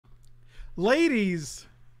Ladies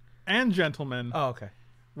and gentlemen. Oh, okay.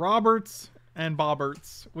 Roberts and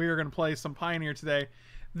Bobberts. We are going to play some Pioneer today.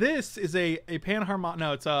 This is a Panharmon.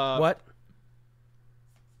 No, it's a. What?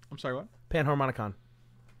 I'm sorry, what? Panharmonicon.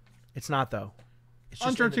 It's not, though. It's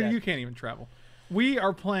just Uncharted, you can't even travel. We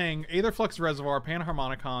are playing Aetherflux Reservoir,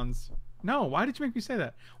 Panharmonicons. No, why did you make me say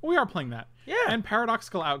that? Well, we are playing that. Yeah. And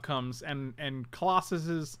Paradoxical Outcomes and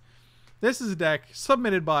Colossus's. This is a deck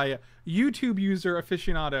submitted by YouTube user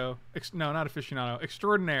aficionado. No, not aficionado.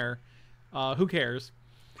 Extraordinaire. Who cares?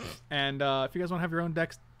 And if you guys want to have your own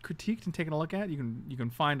decks critiqued and taken a look at, you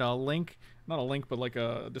can find a link, not a link, but like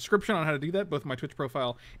a description on how to do that, both my Twitch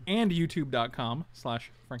profile and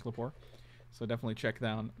youtube.com/Frank Lepore. So definitely check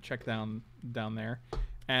down there.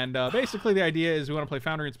 And basically the idea is we want to play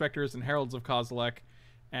Foundry Inspectors and Heralds of Kozilek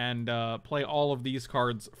and play all of these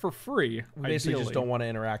cards for free. We basically just don't want to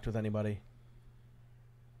interact with anybody.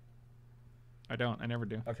 I don't. I never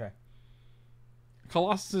do. Okay.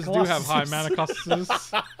 Colossuses do have high mana costs.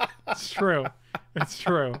 It's true. It's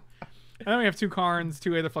true. And then we have 2 Karns,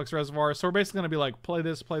 2 Aetherflux Reservoirs. So we're basically going to be like, play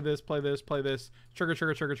this, play this, play this, play this, trigger,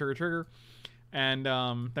 trigger, trigger, trigger, trigger. And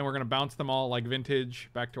then we're going to bounce them all like vintage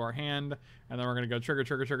back to our hand. And then we're going to go trigger,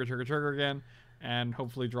 trigger, trigger, trigger, trigger again. And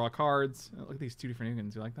hopefully draw cards. Look at these 2 different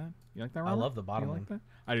Ugins. You like that? You like that, Robert? I love the bottom you one. Like that?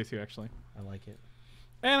 I do too, actually. I like it.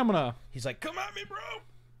 And I'm going to... He's like, come at me, bro!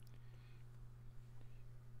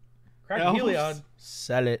 Crack Heliod.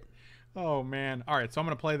 Sell it. Oh, man. All right, so I'm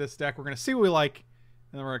going to play this deck. We're going to see what we like.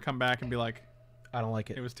 And then we're going to come back and be like... I don't like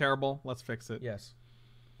it. It was terrible. Let's fix it. Yes.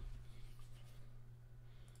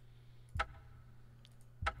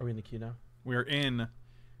 Are we in the queue now? We're in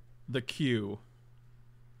the queue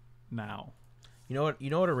now. You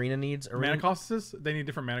know what Arena needs? Mana costs? They need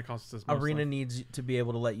different mana costs. Arena needs to be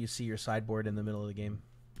able to let you see your sideboard in the middle of the game.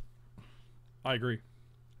 I agree.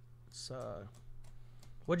 It's,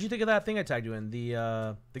 what did you think of that thing I tagged you in?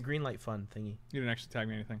 The green light fun thingy. You didn't actually tag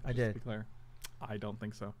me anything. I did. To be clear. I don't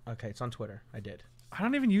think so. Okay, it's on Twitter. I did. I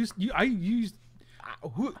don't even use you. I used.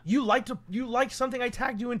 You liked something I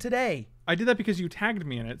tagged you in today. I did that because you tagged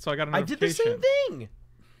me in it, so I got a notification. I did the same thing.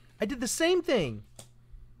 I did the same thing.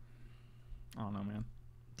 I don't know, man.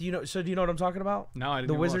 Do you know? So do you know what I'm talking about? No, I didn't.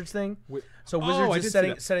 The even Wizards thing. So oh, Wizards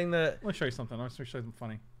is setting the. Let me show you something. Let me show you something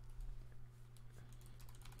funny.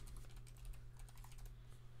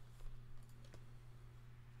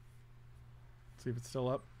 See if it's still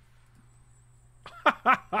up.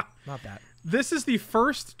 Not that. This is the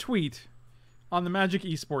first tweet on the Magic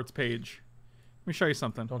Esports page. Let me show you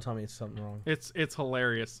something. Don't tell me it's something wrong. It's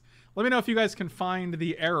hilarious. Let me know if you guys can find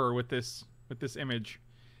the error with this image.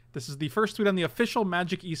 This is the first tweet on the official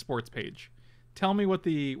Magic Esports page. Tell me what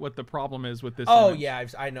the problem is with this. Oh image. yeah,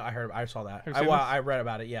 I know. I saw that. I read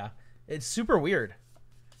about it. Yeah, it's super weird.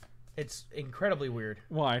 It's incredibly weird.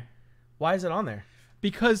 Why? Why is it on there?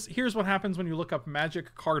 Because here's what happens when you look up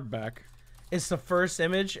Magic Card Back. It's the first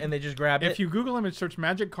image, and they just grab it. If you Google image search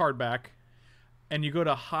Magic Card Back, and you go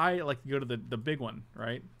to high, like you go to the big one,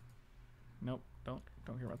 right? Nope, don't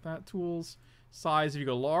hear about that. Tools, size. If you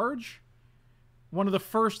go large, one of the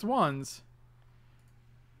first ones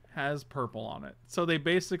has purple on it. So they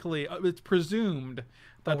basically, it's presumed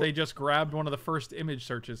that they just grabbed one of the first image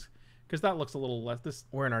searches, because that looks a little less.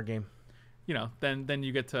 We're in our game. You know, then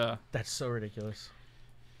you get to. That's so ridiculous.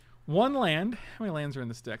 1 land. How many lands are in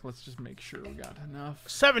this deck? Let's just make sure we got enough.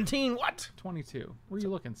 17. What? 22. Where are you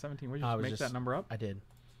looking? 17. Where did you make that number up? I did.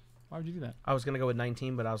 Why would you do that? I was gonna go with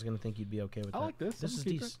 19, but I was gonna think you'd be okay with that. I like this. This is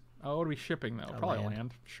decent. Oh, what are we shipping though? Probably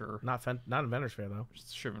land. Sure. Not Inventors Fair though.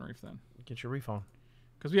 Just Shivan Reef then. Get your refund.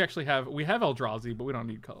 Because we actually have Eldrazi, but we don't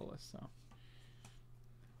need colorless. So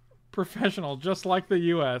professional, just like the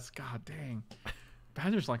U.S. God dang.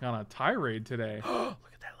 Badger's like on a tirade today. Look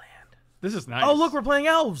at that land. This is nice. Oh look, we're playing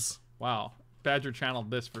elves. Wow. Badger channeled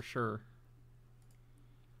this for sure.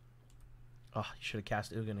 Oh, you should have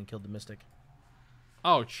cast Ugin and killed the Mystic.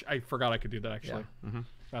 Oh, I forgot I could do that actually. Yeah. Mm-hmm.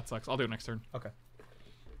 That sucks. I'll do it next turn. Okay.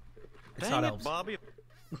 It's not elves. Bobby.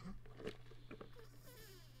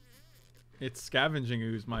 It's Scavenging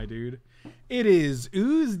Ooze, my dude. It is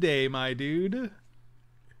Ooze Day, my dude.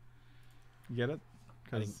 Get it?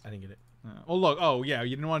 I didn't get it. Oh look! Oh yeah,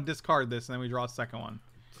 you didn't want to discard this, and then we draw a second one.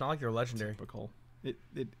 It's not like they're legendary. Typical. It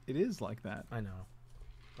is like that. I know.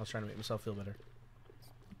 I was trying to make myself feel better.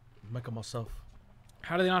 Making myself.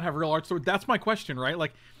 How do they not have real art? So that's my question, right?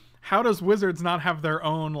 Like, how does Wizards not have their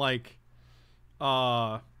own like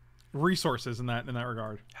resources in that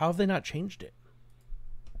regard? How have they not changed it?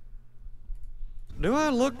 Do I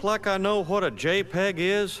look like I know what a JPEG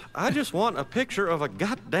is? I just want a picture of a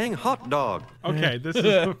goddamn hot dog. Okay, this is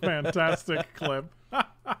a fantastic clip.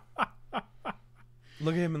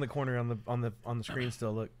 Look at him in the corner on the screen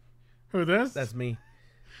still. Look. Who this? That's me.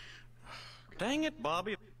 Dang it,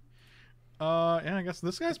 Bobby. Yeah, I guess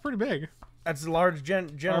this guy's pretty big. That's a large Our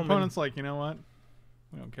gentleman. opponent's like, you know what?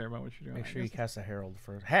 We don't care about what you're doing. Make sure you cast a Herald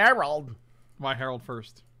first. Herald! Why Herald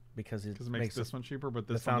first? Because it makes this one cheaper, but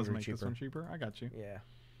this one doesn't make this one cheaper. I got you. Yeah.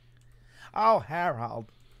 Oh,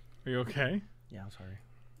 Herald. Are you okay? Yeah, I'm sorry.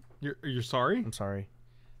 You're sorry? I'm sorry.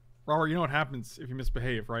 Robert, you know what happens if you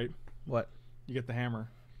misbehave, right? What? You get the hammer.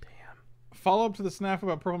 Damn. Follow up to the snafu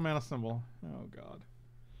about purple mana symbol. Oh, God.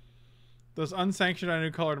 Those unsanctioned on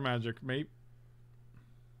new colored magic, mate.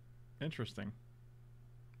 Interesting.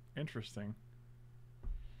 Interesting.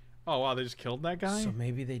 Oh, wow, they just killed that guy? So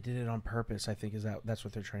maybe they did it on purpose, I think that's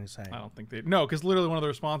what they're trying to say. I don't think they... No, because literally one of the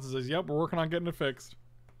responses is, yep, we're working on getting it fixed.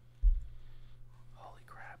 Holy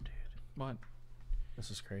crap, dude. What?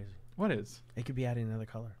 This is crazy. What is? It could be adding another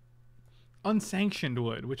color. Unsanctioned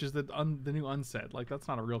wood, which is the new unset. Like, that's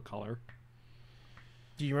not a real color.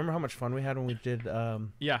 Do you remember how much fun we had when we did...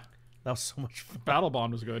 Yeah. That was so much fun. Battle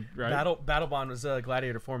Bond was good, right? Battle Bond was a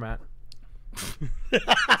gladiator format.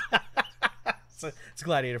 It's a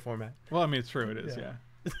gladiator format. Well, I mean, it's true. It is, yeah.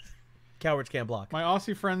 Cowards can't block. My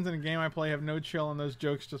Aussie friends in a game I play have no chill on those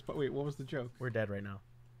jokes. But wait, what was the joke? We're dead right now.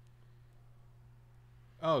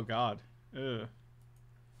 Oh, God. Ugh.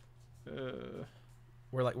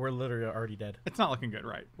 We're literally already dead. It's not looking good,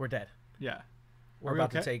 right? We're dead. Yeah. We're about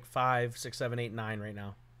to take 5, 6, 7, 8, 9 right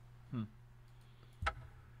now.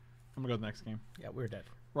 I'm gonna go to the next game. Yeah, we're dead.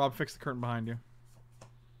 Rob, fix the curtain behind you.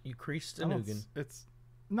 You creased an Ugin.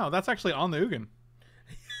 No, that's actually on the Ugin.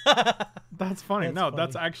 That's funny. Funny.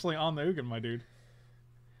 That's actually on the Ugin, my dude.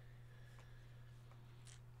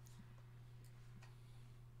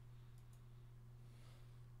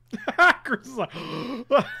 Chris is like, do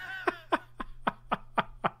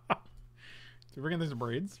you bring in these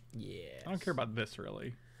braids? Yeah. I don't care about this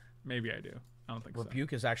really. Maybe I do. I don't think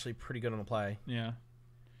Rebuke is actually pretty good on the play. Yeah.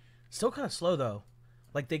 Still kind of slow though.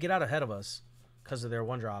 Like they get out ahead of us because of their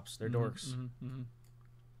 1-drops. They're dorks.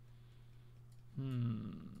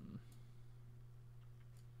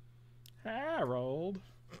 Harold.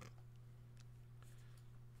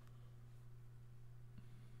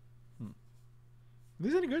 Are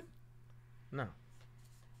these any good? No.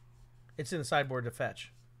 It's in the sideboard to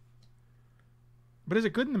fetch. But is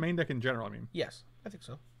it good in the main deck in general? I mean, yes, I think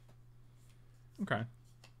so. Okay.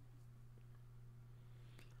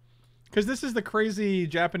 Because this is the crazy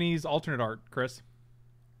Japanese alternate art, Chris.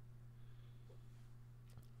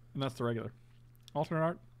 And that's the regular. Alternate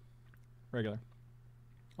art, regular.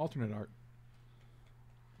 Alternate art,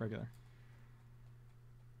 regular.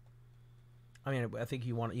 I mean, I think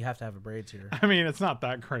you have to have a braids here. I mean, it's not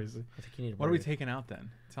that crazy. I think you need a braid. What are we taking out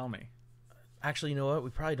then? Tell me. Actually, you know what? We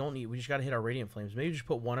probably don't need. We just got to hit our Radiant Flames. Maybe just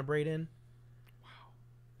put one Abrade in. Wow.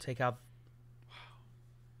 Take out.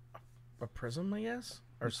 A prism, I guess.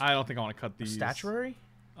 Or I don't think I want to cut these. Statuary.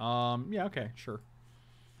 Yeah. Okay. Sure.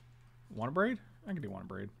 One Abrade? I can do one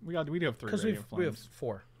Abrade. We do have 3 Radiant Flames. We have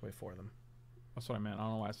 4. We have 4 of them. That's what I meant. I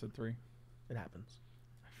don't know why I said 3. It happens.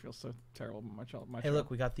 I feel so terrible about my child. Hey,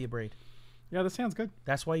 look, we got the Abrade. Yeah, this sounds good.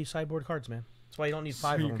 That's why you sideboard cards, man. That's why you don't need 5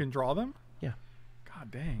 so of you them. can draw them? Yeah.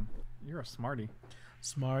 God dang. You're a smarty.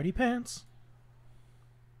 Smarty pants.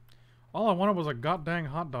 All I wanted was a goddamn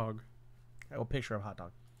hot dog. A picture of a hot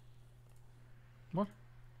dog. What?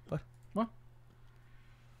 What? What?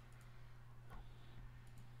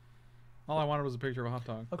 All I wanted was a picture of a hot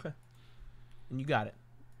dog. Okay. And you got it.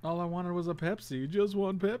 All I wanted was a Pepsi. Just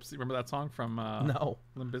one Pepsi. Remember that song from No.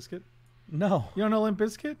 Limp Bizkit? No. You don't know Limp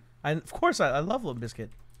Bizkit? Of course, I love Limp Bizkit.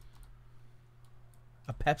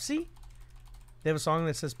 A Pepsi? They have a song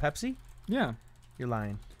that says Pepsi? Yeah. You're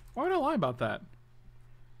lying. Why would I lie about that?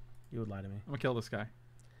 You would lie to me. I'm gonna kill this guy.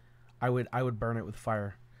 I would burn it with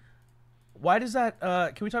fire. Why does that?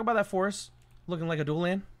 Can we talk about that forest looking like a dual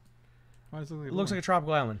land? Why does it look like It looks like a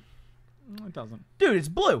tropical island. It doesn't. Dude, it's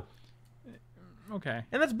blue. Okay.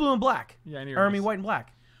 And that's blue and black. Yeah, Or I mean white and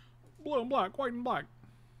black. Blue and black, white and black.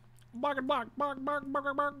 Black and black, black, black,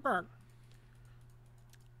 black, black, black.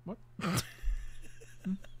 What?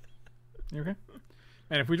 You okay?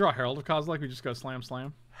 And if we draw Herald of Kozilek, we just go slam,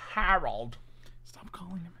 slam. Harold. Stop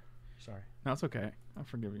calling him. Sorry. No, it's okay. I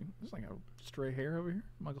forgive you. There's like a stray hair over here.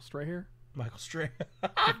 Michael Stray Hair. Michael Stray.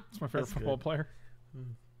 It's my favorite football player.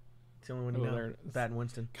 It's the only one you know. There it is. That and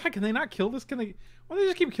Winston. God, can they not kill this? Why do they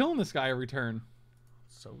just keep killing this guy every turn?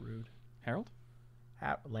 So rude. Harold?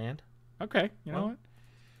 Land. Okay. You know what?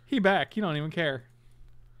 He back. You don't even care.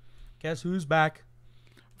 Guess who's back?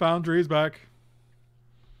 Foundry's back.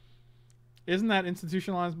 Isn't that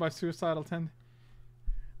institutionalized by suicidal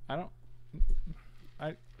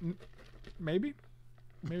maybe?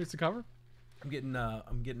 Maybe it's a cover. I'm getting.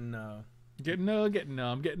 Wow, they're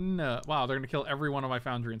gonna kill every one of my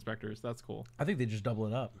Foundry Inspectors. That's cool. I think they just double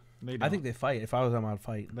it up. They don't. I think they fight. If I was them, I'd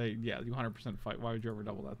fight. You 100% fight. Why would you ever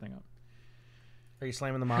double that thing up? Are you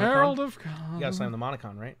slamming the Monocon? Herald of Kozilek. You gotta slam the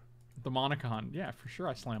Monocon, right? The Monocon. Yeah, for sure.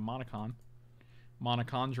 I slam Monocon.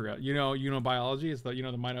 Mitochondria. You know biology is the the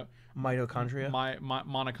Mitochondria.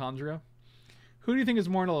 Mitochondria. Who do you think is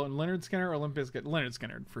more notable, Leonard Skinner or Limp Bizkit? Leonard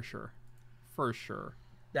Skinner, for sure. For sure.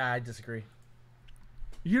 I disagree.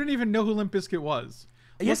 You didn't even know who Limp Bizkit was.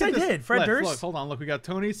 Yes, I did. Fred Durst. Look, hold on. Look, we got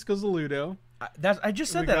Tony Scazzoluto. I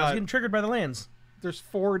just said that. I was getting triggered by the lands. There's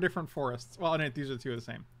 4 different forests. Well, no, these are 2 of the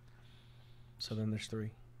same. So then there's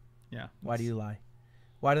 3. Yeah. Why do you lie?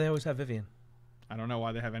 Why do they always have Vivian? I don't know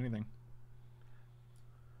why they have anything.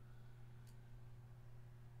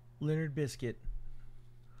 Leonard Biscuit.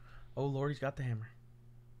 Oh, Lord, he's got the hammer.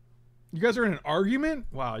 You guys are in an argument?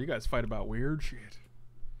 Wow, you guys fight about weird shit.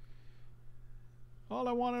 All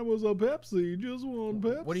I wanted was a Pepsi. Just one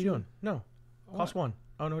Pepsi. What are you doing? No. Cost 1.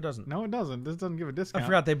 Oh, no, it doesn't. No, it doesn't. This doesn't give a discount. I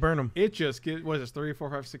forgot they burn them. It just gives, what is this, 3, 4,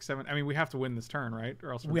 5, 6, 7? I mean, we have to win this turn, right?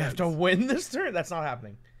 Or else we have to win this turn? That's not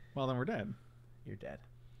happening. Well, then we're dead. You're dead.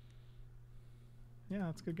 Yeah,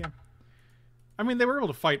 that's a good game. I mean, they were able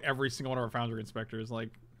to fight every single one of our Foundry Inspectors. Like,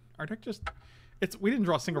 our deck just... We didn't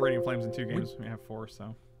draw single Radiant Flames in 2 games. We have 4,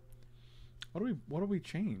 so... What do we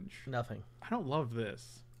change? Nothing. I don't love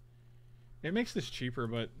this. It makes this cheaper,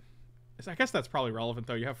 but... I guess that's probably relevant,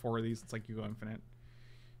 though. You have 4 of these. It's like you go infinite.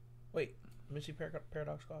 Wait. Let me see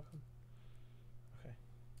Paradoxical Outcome. Okay.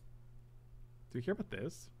 Do you care about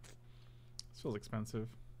this? This feels expensive.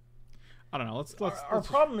 I don't know. Let's our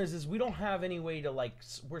problem is we don't have any way to, like...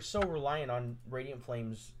 We're so reliant on Radiant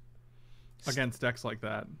Flames... Against decks like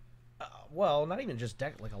that. Well, not even just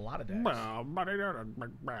deck, like a lot of decks.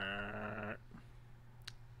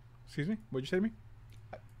 Excuse me? What'd you say to me?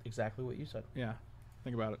 Exactly what you said. Yeah.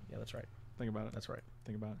 Think about it. Yeah, that's right. Think about it. That's right.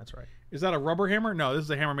 Think about it. That's right. Is that a rubber hammer? No, this is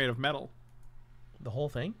a hammer made of metal. The whole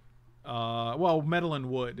thing? Well, metal and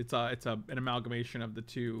wood. It's an amalgamation of the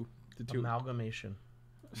two. Amalgamation.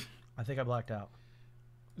 I think I blacked out.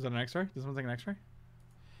 Is that an X-ray? Does someone take an X-ray?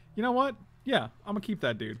 You know what? Yeah, I'm gonna keep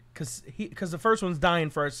that dude. Cause the first one's dying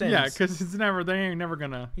for our sins. Yeah, cause they ain't never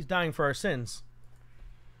gonna. He's dying for our sins.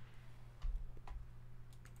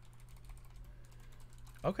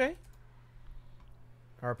 Okay.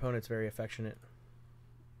 Our opponent's very affectionate.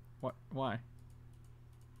 What? Why?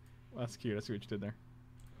 Well, that's cute. I see what you did there.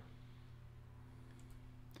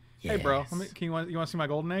 Yes. Hey, bro. You want to see my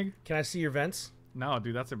golden egg? Can I see your vents? No,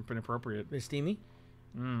 dude. That's inappropriate. Is it steamy?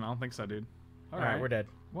 I don't think so, dude. All right, we're dead.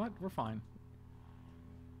 What? We're fine.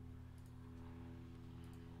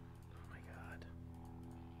 Oh my god.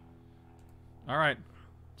 All right.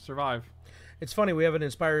 Survive. It's funny, we have an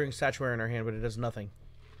Inspiring Statuary in our hand, but it does nothing.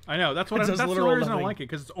 I know. That's what. That's the only reason I don't like it,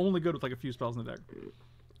 because it's only good with like a few spells in the deck.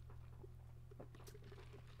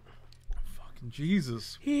 Fucking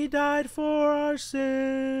Jesus. He died for our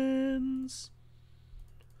sins.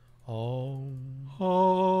 Oh.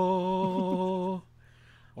 Oh.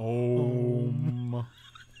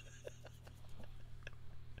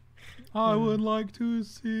 I would like to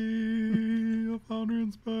see a Foundry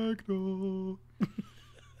Inspector.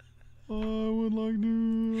 I would like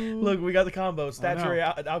to... Look, we got the combo. Statuary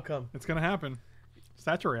outcome. It's going to happen.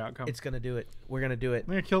 Statuary outcome. It's going to do it. We're going to do it.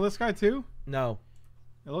 They're going to kill this guy too? No.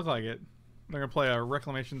 It looked like it. They're going to play a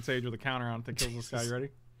Reclamation Sage with a counter on it that kills this guy. You ready?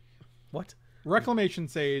 What? Reclamation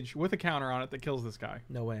Sage with a counter on it that kills this guy.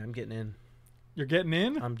 No way. I'm getting in. You're getting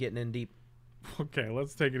in? I'm getting in deep. Okay,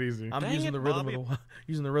 let's take it easy. I'm using the rhythm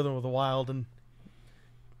of the wild and...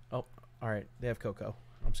 Oh, all right. They have Coco.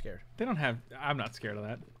 I'm scared. They don't have... I'm not scared of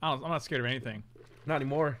that. I'm not scared of anything. Not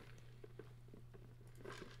anymore.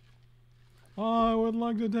 I would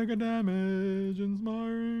like to take a damage.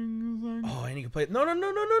 Inspiring... Oh, and you can play... No.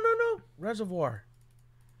 Reservoir.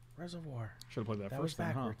 Should have played that was first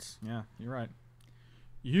time, backwards. Huh? Yeah, you're right.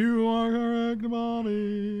 You are correct,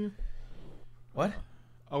 Bobby. What?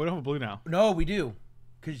 Oh, we don't have a blue now. No, we do.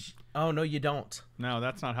 Oh, no, you don't. No,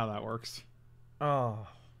 that's not how that works. Oh.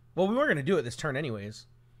 Well, we were going to do it this turn anyways.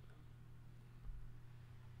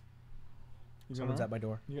 Someone's at my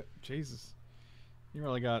door. Jesus. You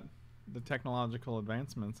really got the technological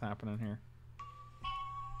advancements happening here.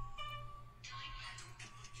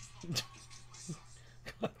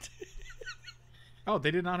 Oh,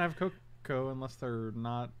 they did not have Coco unless they didn't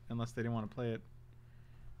want to play it.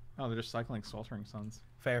 Oh, they're just cycling Sweltering Suns.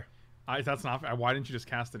 Fair. That's not fair. Why didn't you just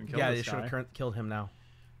cast it and kill this guy? Yeah, they should have killed him now.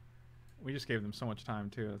 We just gave them so much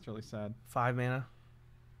time, too. That's really sad. 5 mana?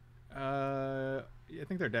 I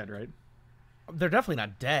think they're dead, right? They're definitely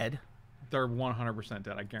not dead. They're 100%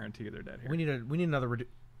 dead. I guarantee you they're dead here. We need another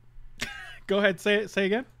Go ahead, say it. Say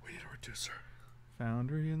again. We need a reducer.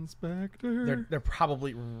 Foundry Inspector. They're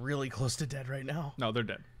probably really close to dead right now. No, they're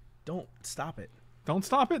dead. Don't stop it. Don't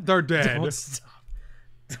stop it. They're dead. Don't stop.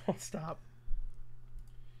 Don't stop.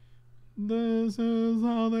 This is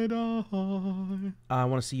how they die. I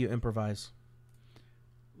want to see you improvise.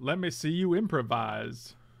 Let me see you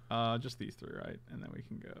improvise. Just these three, right? And then we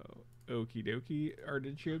can go okie dokie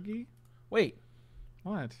artichoke. Wait.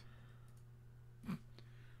 What?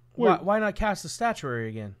 Why not cast the statuary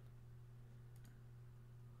again?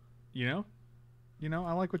 You know,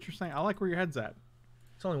 I like what you're saying. I like where your head's at.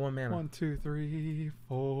 It's only 1 mana. 1, 2, 3,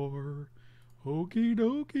 4. Okie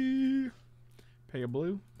dokie. Pay a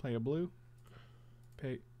blue. Play a blue.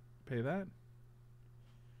 Pay that.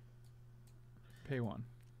 Pay 1.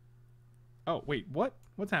 Oh, wait, what?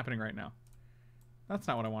 What's happening right now? That's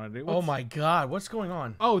not what I want to do. Oh my god, what's going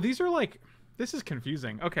on? Oh, these are like... This is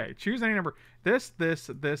confusing. Okay, choose any number. This,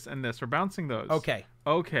 and this. We're bouncing those. Okay.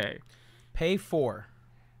 Okay. Pay 4.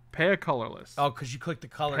 Pay a colorless. Oh, because you clicked the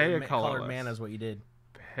color. Pay a colored colorless. mana is what you did.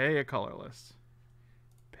 Pay a colorless.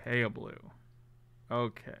 Pay a blue.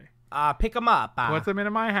 Okay. Pick them up. Put them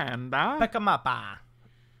in my hand. Pick them up.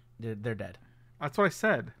 They're dead. That's what I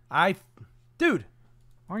said. Dude.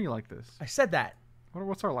 Why are you like this? I said that.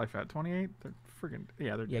 What's our life at? 28? They're friggin'...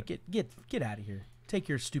 Yeah, they're dead. Get out of here. Take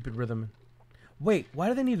your stupid rhythm. Wait, why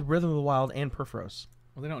do they need Rhythm of the Wild and Perforos?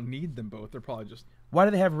 Well, they don't need them both. They're probably just... Why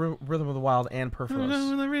do they have Rhythm of the Wild and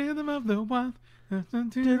Perforos? The rhythm of the wild. To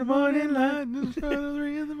the morning light. The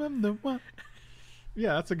rhythm of the wild.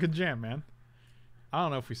 Yeah, that's a good jam, man. I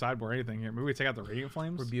don't know if we sideboard anything here. Maybe we take out the Radiant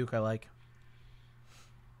Flames. Rebuke, I like.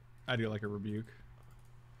 I do like a Rebuke.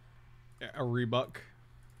 A Rebuck.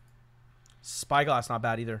 Spyglass, not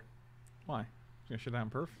bad either. Why? You should have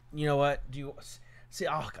perf. You know what? Do you see?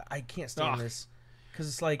 Oh, God, I can't stand this because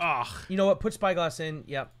it's like, Ugh. you know what? Put Spyglass in.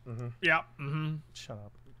 Yep. Mm-hmm. Yep. Mm-hmm. Shut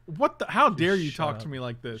up. What the? How dare you Shut talk up. to me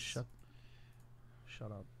like this? Shut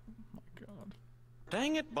up. Oh my God.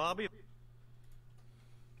 Dang it, Bobby.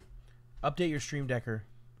 Update your stream decker,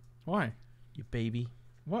 Why? you baby.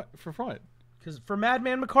 What? For what? Because for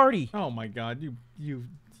Madman McCarty, Oh my God. You.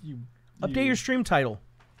 update your stream title.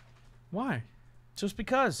 Why? Just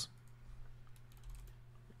because.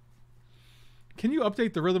 Can you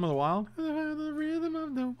update the Rhythm of the Wild? The rhythm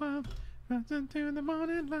of the wild. Into the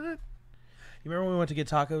morning light. You remember when we went to get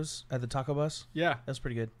tacos at the taco bus? Yeah, That was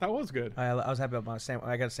pretty good. that was good. I was happy about my sandwich.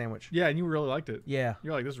 I got a sandwich. Yeah, and you really liked it. Yeah.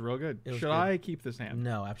 You're like, this is real good. It was Should good. I keep this hand?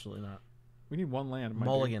 No, absolutely not. We need one land.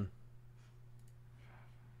 Mulligan.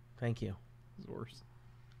 Thank you. It's worse.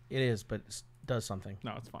 It is, but it does something.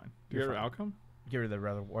 No, it's fine. Do you You're have an fine. outcome? Get rid of the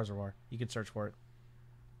reservoir. You can search for it.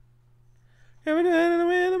 Get rid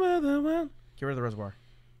of the reservoir.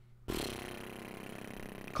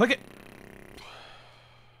 Click it.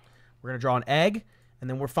 We're going to draw an egg, and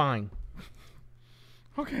then we're fine.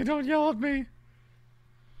 Okay, don't yell at me.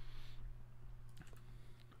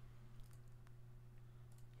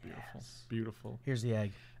 Beautiful. Yes. Beautiful. Here's the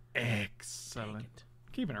egg. Excellent.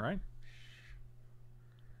 Keeping it, right?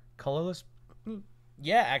 Colorless?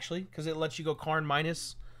 Yeah, actually, because it lets you go Karn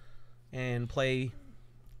minus and play...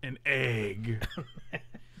 An egg.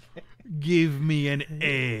 Give me an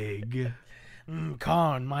egg.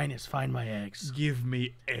 Karn minus, find my eggs. Give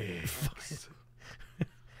me eggs.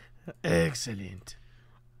 Excellent.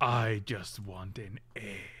 I just want an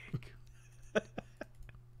egg. Look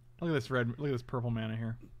at this red. Look at this purple mana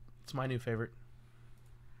here. It's my new favorite.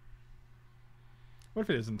 What if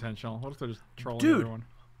it is intentional? What if they're just trolling Dude. everyone?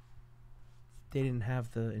 They didn't have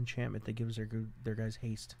the enchantment that gives their guys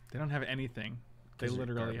haste. They don't have anything. They 'Cause they're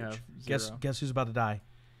literally garbage. have zero. Guess who's about to die?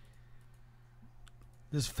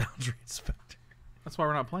 This Foundry Inspector. That's why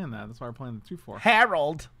we're not playing that. That's why we're playing the 2/4.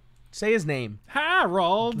 Harold. Say his name.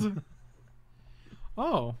 Harold.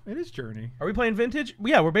 Oh, it is Journey. Are we playing vintage?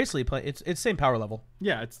 Yeah, we're basically playing. It's same power level.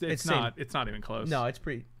 Yeah, it's It's not even close. No, it's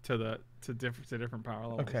pretty. to different power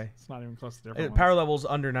levels. Okay. It's not even close to different Power ones. level's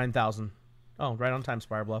under 9,000. Oh, right on time,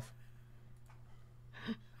 Spirebluff.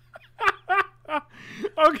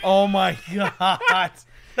 Okay. Oh my god,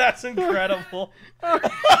 that's incredible.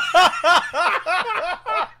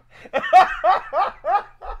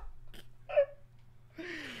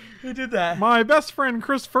 Who did that? My best friend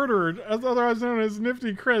Chris Furter, otherwise known as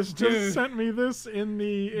Nifty Chris, just Dude. sent me this in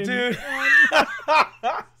the Dude.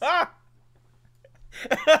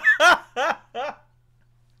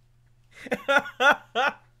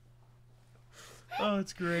 Oh,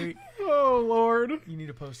 it's great. Oh Lord, You need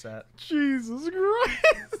to post that. Jesus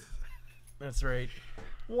Christ! That's right.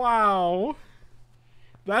 Wow.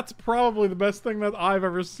 That's probably the best thing that I've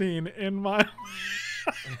ever seen in my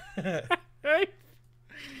life.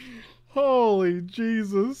 Holy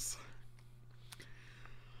Jesus.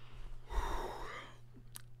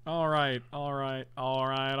 All right.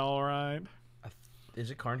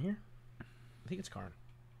 Is it Karn here? I think it's Karn.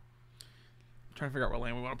 I'm trying to figure out what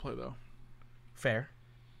land we want to play, though. Fair.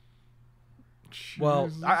 Jesus. Well,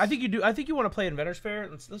 I think you do. I think you want to play Inventors Fair.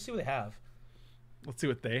 Let's see what they have. Let's see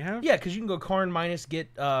what they have? Yeah, because you can go Karn minus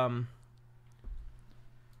get... Tell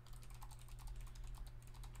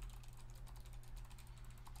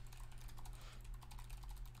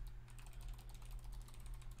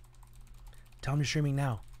him you're streaming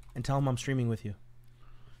now. And tell him I'm streaming with you.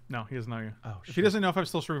 No, he doesn't know you. Oh, if he doesn't know if I'm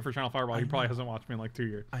still streaming for Channel Fireball, he probably hasn't watched me in like 2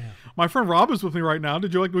 years. I know. My friend Rob is with me right now.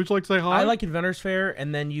 Would you like to say hi? I like Inventors Fair,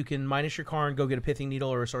 and then you can minus your Karn, go get a Pithing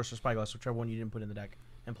Needle or a Sorcerous Spyglass, whichever one you didn't put in the deck,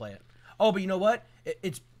 and play it. Oh, but you know what? If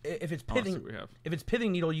it's Pithing, if it's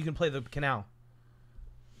Pithing Needle, you can play the Canal.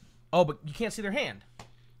 Oh, but you can't see their hand.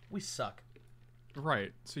 We suck.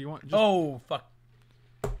 Right. So you want? Just, oh fuck.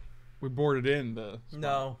 We boarded in the. Spot.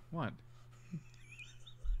 No. What?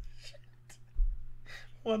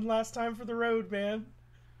 One last time for the road, man.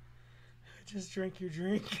 Just drink your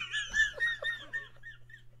drink.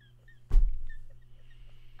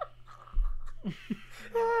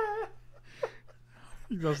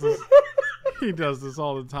 He does this. He does this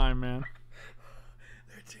all the time, man.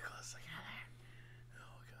 They're too close together.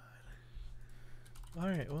 Oh god. All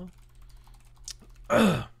right,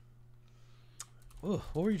 well. Ooh,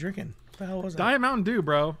 what were you drinking? What the hell was that? Diet Mountain Dew,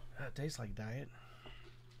 bro. That tastes like diet.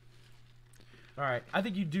 All right, I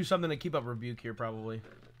think you do something to keep up Rebuke here, probably.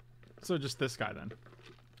 So just this guy then.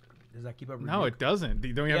 Does that keep up Rebuke? No, it doesn't.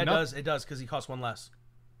 Don't you have it does. It does because he costs one less.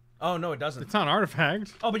 Oh no, it doesn't. It's not an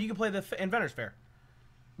artifact. Oh, but you can play the Inventors Fair.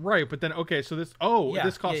 Right, but then okay, so this. Oh, Yeah,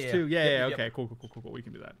 this costs yeah. two. Yeah, Yep. Okay, cool. We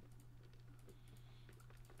can do that.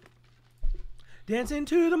 Dance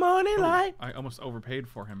into the morning light. I almost overpaid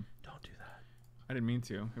for him. Don't do that. I didn't mean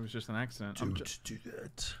to. It was just an accident. Don't do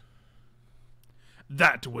that.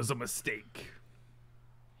 That was a mistake.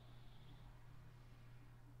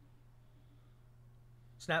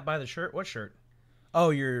 Snap by the shirt. What shirt?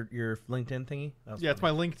 Oh, your LinkedIn thingy. Yeah, it's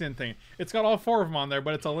my LinkedIn thing. It's got all 4 of them on there,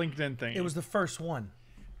 but it's a LinkedIn thing. It was the first one.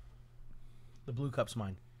 The blue cup's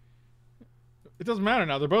mine. It doesn't matter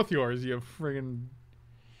now. They're both yours. You friggin'.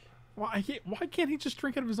 Why can't he just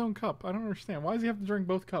drink out of his own cup? I don't understand. Why does he have to drink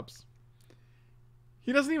both cups?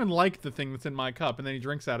 He doesn't even like the thing that's in my cup, and then he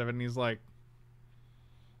drinks out of it, and he's like.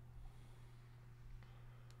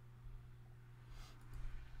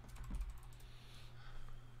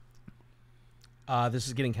 This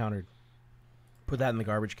is getting countered. Put that in the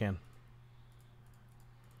garbage can.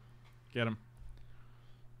 Get him.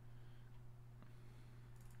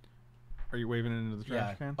 Are you waving it into the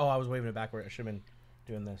trash can? Oh, I was waving it backward. I should have been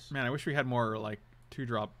doing this. Man, I wish we had more, like,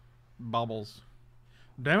 2-drop baubles.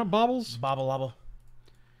 Damn it, baubles! Bobble lobble.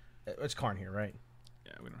 It's Karn here, right?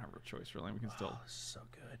 Yeah, we don't have a choice, really. We can still... Oh, this is so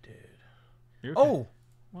good, dude. You okay? Oh!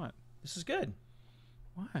 What? This is good.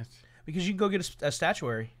 What? Because you can go get a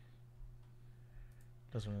statuary.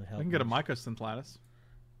 Doesn't really help. We can get a Mycosynth Lattice.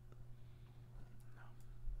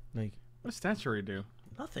 No, What does Statuary do?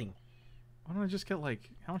 nothing. Why don't I just get, like...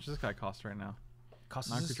 How much does this guy cost right now?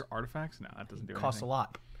 Costs Non-creature artifacts? No, that doesn't do anything. costs a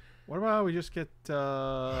lot. What about we just get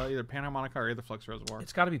either Panharmonicon or Aetherflux Reservoir?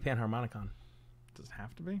 It's got to be Panharmonicon. Does it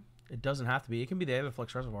have to be? It doesn't have to be. It can be the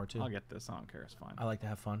Aetherflux Reservoir too. I'll get this. I don't care. It's fine. I like to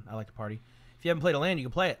have fun. I like to party. If you haven't played a land, you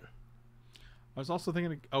can play it. I was also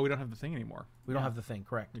thinking... Oh, we don't have the thing anymore. We don't have the thing.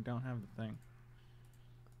 Correct. We don't have the thing.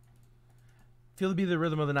 Feel to be the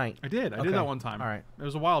rhythm of the night. I did. I did that one time. All right. It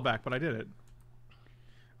was a while back, but I did it.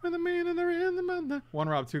 When the man in the in the month. One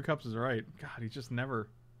Rob, 2 cups is right. God, he just never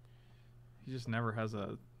has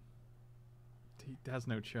a... He has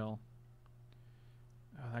no chill.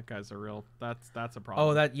 Oh, that guy's a real... That's a problem.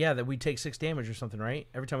 Oh, that we take 6 damage or something, right?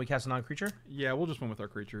 Every time we cast a non-creature? Yeah, we'll just win with our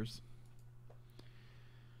creatures.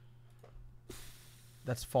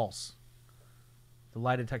 That's false. The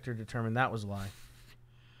lie detector determined that was a lie.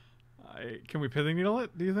 Can we Pithing Needle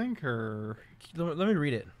it, do you think? Or... Let me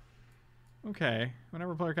read it. Okay.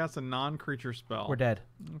 Whenever a player casts a non-creature spell. We're dead.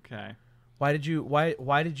 Okay. Why did you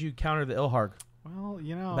counter the Ilharg? Well,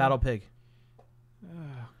 you know... Battle Pig.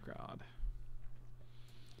 Oh, God.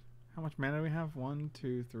 How much mana do we have? 1,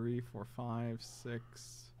 2, 3, 4, 5,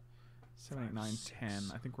 6, 7, 8, 9, 10.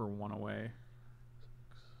 I think we're 1 away.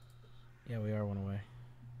 Yeah, we are 1 away.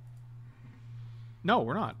 No,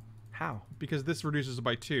 we're not. How? Because this reduces it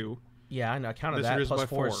by 2. Yeah, I know. I counted This that. reduces Plus by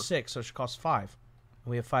 4 is 4. 6, so it should cost 5. And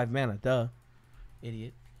we have 5 mana. Duh.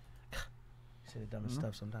 Idiot. You say the dumbest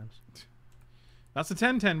stuff sometimes. That's a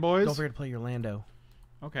 10-10, boys. Don't forget to play your Lando.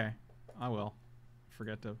 Okay, I will.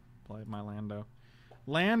 Forget to play my Lando.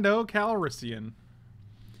 Lando Calrissian.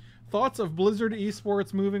 Thoughts of Blizzard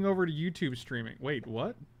Esports moving over to YouTube streaming. Wait,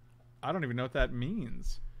 what? I don't even know what that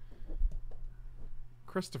means.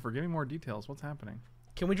 Christopher, give me more details. What's happening?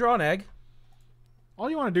 Can we draw an egg? All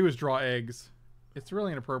you want to do is draw eggs. It's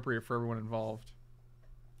really inappropriate for everyone involved.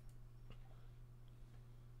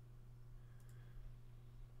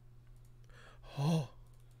 Oh.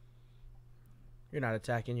 You're not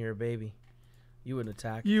attacking, you're a baby. You wouldn't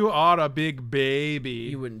attack. You are a big baby.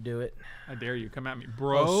 You wouldn't do it. I dare you. Come at me,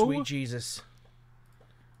 bro. Oh, sweet Jesus.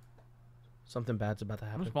 Something bad's about to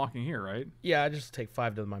happen. I'm just blocking here, right? Yeah, I just take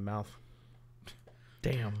 5 to my mouth.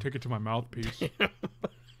 Damn. Take it to my mouthpiece.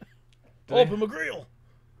 Open McGreal.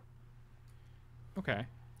 Okay.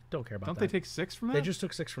 Don't care about Don't that. they take 6 from that? They just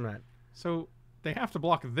took 6 from that. So they have to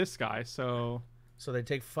block this guy, so... So they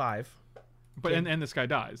take 5. But and this guy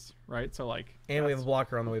dies, right? So like... And we have a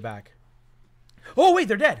blocker on the way back. Oh, wait,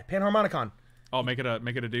 they're dead. Panharmonicon. Oh, make it a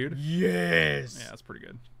dude? Yes. Yeah, that's pretty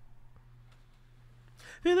good.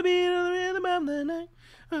 Feel the beat of the rhythm of the night.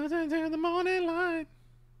 Until the morning light.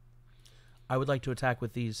 I would like to attack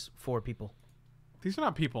with these 4 people. These are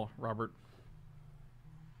not people, Robert.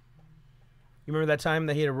 You remember that time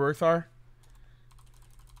they hit a Rurthar?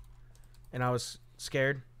 And I was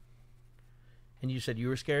scared? And you said you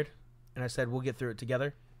were scared? And I said, we'll get through it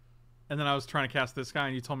together? And then I was trying to cast this guy,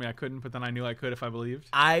 and you told me I couldn't, but then I knew I could if I believed.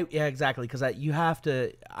 Yeah, exactly. Because you have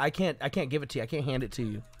to... I can't give it to you. I can't hand it to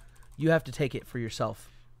you. You have to take it for yourself.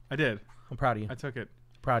 I did. I'm proud of you. I took it.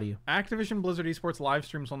 Proud of you. Activision Blizzard Esports live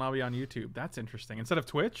streams will now be on YouTube. That's interesting. Instead of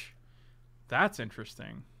Twitch? That's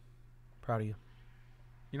interesting. Proud of you.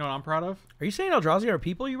 You know what I'm proud of? Are you saying Eldrazi are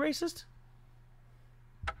people, you racist?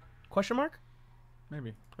 Question mark?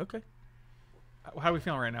 Maybe. Okay. How are we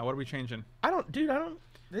feeling right now? What are we changing? Dude, I don't...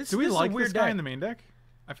 Do we like this guy in the main deck?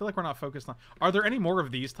 I feel like we're not focused on... Are there any more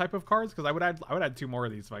of these type of cards? Because I would add 2 more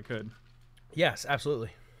of these if I could. Yes,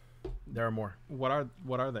 absolutely. There are more. What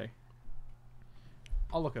are they?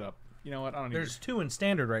 I'll look it up. You know what? I don't need There's 2 in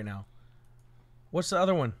standard right now. What's the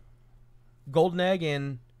other one? Golden Egg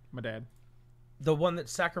and... My dad. The one that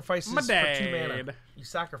sacrifices My for dad. 2 mana. You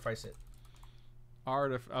sacrifice it.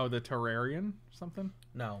 The Terrarian? Something?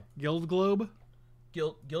 No. Guild Globe?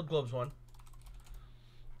 Guild Globe's one.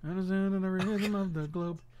 Understand the rhythm of the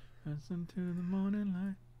globe. Listen to the morning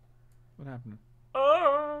light. What happened?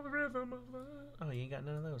 Oh, the rhythm of the... Oh, you ain't got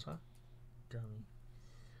none of those, huh? Dummy.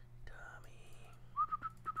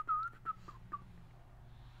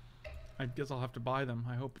 I guess I'll have to buy them.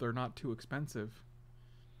 I hope they're not too expensive.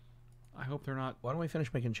 I hope they're not... Why don't we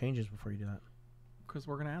finish making changes before you do that? Because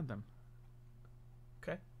we're going to add them.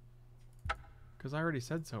 Okay. Because I already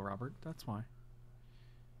said so, Robert. That's why.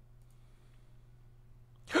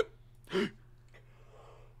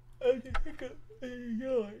 I hiccup and a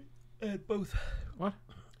yawn. I had both. What?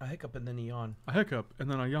 A hiccup and then a yawn. A hiccup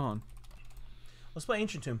and then a yawn. Let's play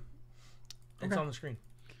Ancient Tomb. It's on the screen.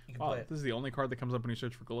 You can Wow, play it. this is the only card that comes up when you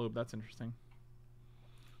search for Globe. That's interesting.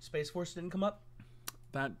 Space Force didn't come up?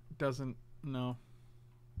 That doesn't... No.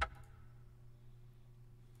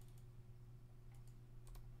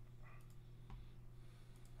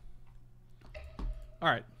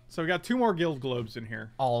 Alright, so we got 2 more Guild Globes in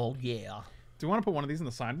here. Oh, yeah. Do we want to put one of these in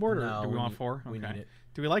the sideboard, or No, do we want 4? we need it.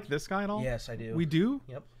 Do we like this guy at all? Yes, I do. We do?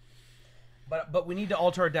 Yep. But we need to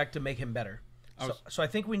alter our deck to make him better. So I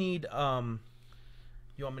think we need... you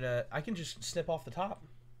want me to... I can just snip off the top.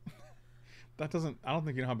 That doesn't... I don't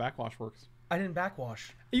think you know how backwash works. I didn't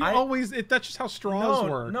backwash. That's just how straws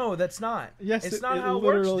work. No, that's not. Yes, it's it- not it how it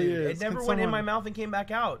works, literally dude. is. It never Can went in my someone- mouth and came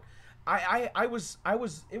back out. I was. I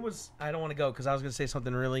don't want to go because I was going to say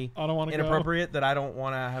something really I don't want to go. inappropriate that I don't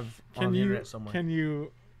want to have on the internet somewhere. Can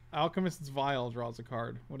you... Alchemist's Vial draws a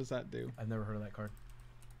card. What does that do? I've never heard of that card.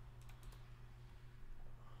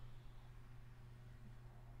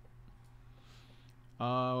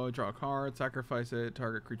 Draw a card, sacrifice it,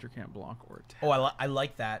 target creature can't block or attack. Oh, I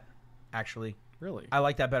like that, actually. Really? I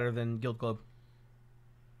like that better than Guild Globe.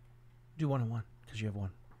 Do 1-1 because you have 1.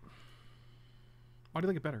 Why do you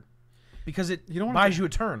like it better? Because it You don't wanna buys take- you a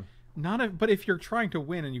turn. But if you're trying to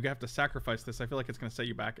win and you have to sacrifice this, I feel like it's going to set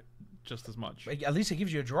you back just as much. At least it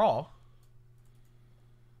gives you a draw.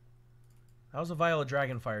 That was a Vial of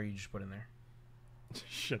Dragonfire you just put in there.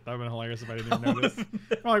 Shit, that would have been hilarious if I didn't even notice. I'm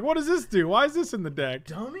like, what does this do? Why is this in the deck?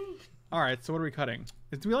 Dummy. All right, so what are we cutting?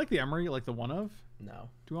 Do we like the Emery, like the 1 of? No.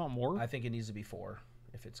 Do we want more? I think it needs to be 4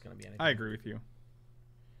 if it's going to be anything. I agree with you.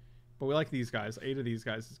 But we like these guys. 8 of these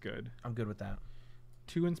guys is good. I'm good with that.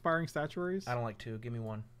 2 Inspiring Statuaries? I don't like 2. Give me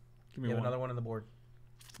 1. Give me You have one. another one on the board.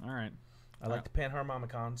 All right. I like the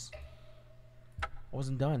Panharmonicons. I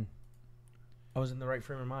wasn't done. I was in the right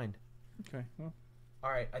frame of mind. Okay. Well. All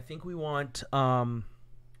right. I think we want.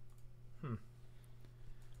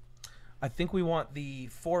 I think we want the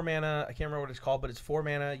 4 mana. I can't remember what it's called, but it's 4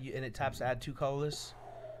 mana, and it taps to add 2 colorless.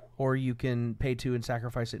 Or you can pay 2 and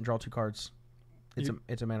sacrifice it and draw 2 cards. It's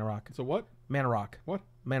a mana rock. It's a what? Mana rock. What?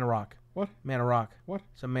 Mana rock. What? Mana rock. What?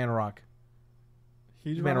 It's a mana rock.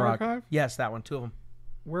 Huge mana rock. Archive? Yes, that one. 2 of them.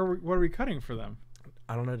 What are we cutting for them?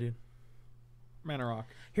 I don't know, dude. Mana rock.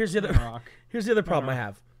 Here's the other. Mana rock. Here's the other problem I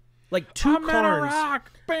have. Like 2 cards. Mana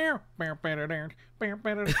rock. It's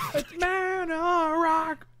mana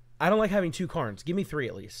rock. I don't like having 2 cards. Give me 3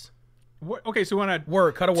 at least. What? Okay, so we want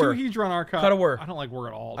to cut a word. 2 Hedron Archive. Cut a word. I don't like word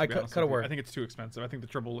at all. Cut a word. I think it's too expensive. I think the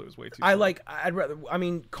triple blue is way too. I'd rather. I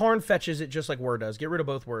mean, Karn fetches it just like word does. Get rid of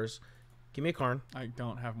both words. Give me a Karn. I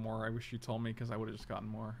don't have more. I wish you told me because I would have just gotten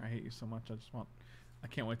more. I hate you so much. I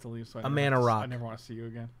can't wait to leave. So a mana rock. I never want to see you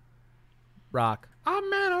again. Rock. A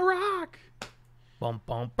mana rock. I'm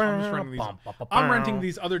renting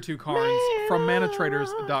these other 2 cards from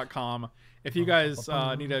manatraders.com. If you guys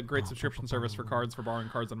need a great subscription service for cards, for borrowing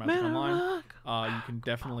cards on Magic Online, you can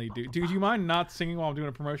definitely do. Do you mind not singing while I'm doing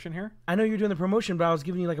a promotion here? I know you're doing the promotion, but I was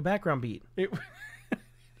giving you like a background beat.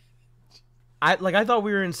 I thought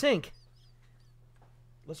we were in sync.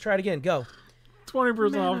 Let's try it again. Go.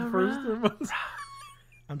 20% off first 3 months.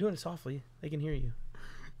 I'm doing it softly. They can hear you.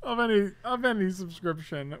 Of any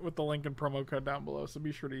subscription with the link and promo code down below, so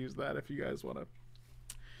be sure to use that if you guys want to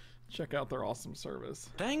check out their awesome service.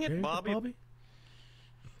 Dang it, Bobby.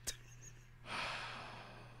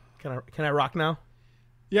 Can I rock now?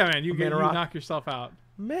 Yeah, man, you knock yourself out.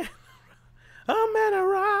 Man, I'm in a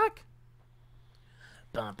rock.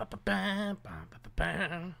 I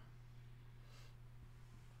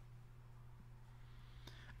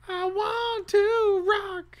want to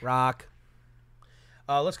rock. Rock.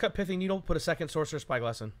 Let's cut Pithing Needle. Put a second Sorcerous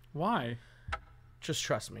Spyglass in. Why? Just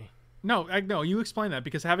trust me. No, you explain that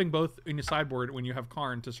because having both in your sideboard when you have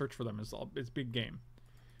Karn to search for them is big game.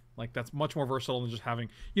 Like that's much more versatile than just having.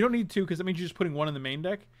 You don't need 2 because that means you're just putting 1 in the main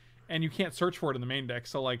deck, and you can't search for it in the main deck.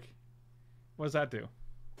 So like, what does that do?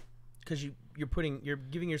 Because you're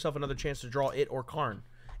giving yourself another chance to draw it or Karn.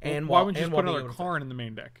 And why wouldn't you just put another Karn in the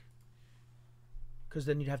main deck? Because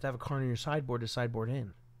then you'd have to have a Karn in your sideboard to sideboard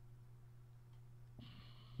in.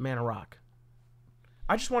 Mana rock.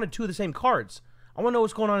 I just wanted 2 of the same cards. I want to know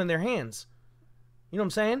what's going on in their hands. You know what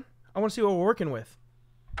I'm saying? I want to see what we're working with.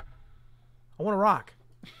 I want to rock.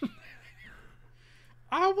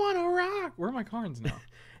 I want to rock. Where are my cards now?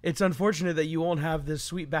 It's unfortunate that you won't have this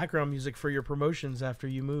sweet background music for your promotions after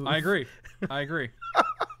you move. I agree. I agree.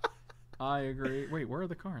 Wait, where are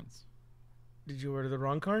the cards? Did you order the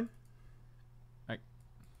wrong Karn?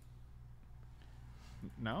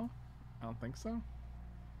 No, I don't think so.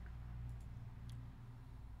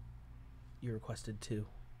 You requested 2.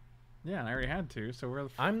 Yeah, and I already had 2, so where the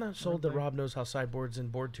I'm not sold that Rob knows how sideboards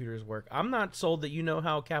and board tutors work. I'm not sold that you know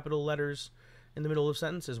how capital letters in the middle of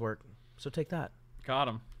sentences work. So take that. Got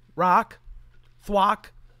him. Rock.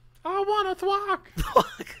 Thwack. I want a thwack.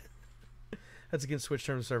 That's against Switch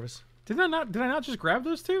terms of service. Did I not just grab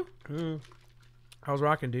those 2? I was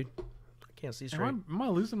rocking, dude. I can't see straight. Am I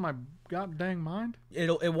losing my god dang mind?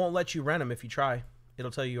 It won't let you rent them if you try. It'll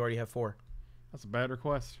tell you already have 4. That's a bad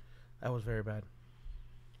request. That was very bad.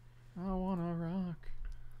 I wanna rock.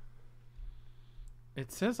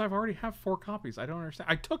 It says I've already have 4 copies. I don't understand.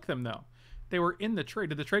 I took them though. They were in the trade.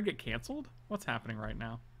 Did the trade get canceled? What's happening right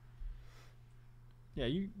now? Yeah,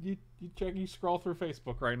 you check. You scroll through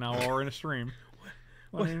Facebook right now while we're in a stream.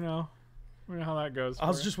 Let me know. Let me know how that goes. I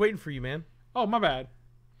was just waiting for you, man. Oh, my bad.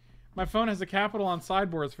 My phone has a capital on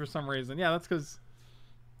sideboards for some reason. Yeah, that's because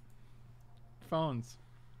phones.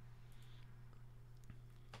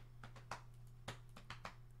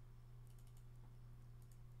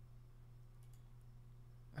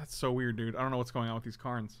 That's so weird, dude. I don't know what's going on with these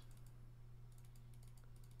Karns.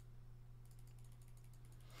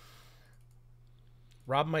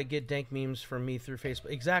 Rob might get dank memes from me through Facebook.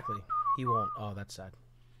 Exactly. He won't. Oh, that's sad.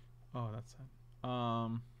 Oh, that's sad.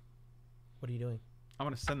 What are you doing? I'm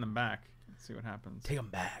going to send them back. Let's see what happens. Take them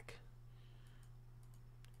back.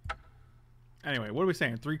 Anyway, what are we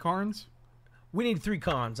saying? 3 Karns? We need 3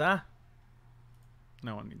 cons, huh?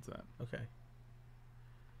 No one needs that. Okay.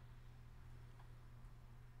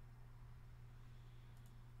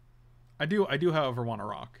 I do, however, want to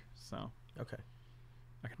rock. So. Okay.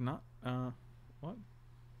 I could not. What?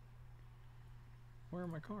 Where are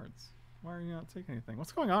my cards? Why are you not taking anything?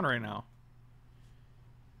 What's going on right now?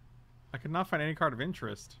 I could not find any card of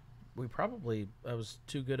interest. We probably... That was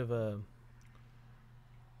too good of a...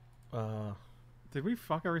 Did we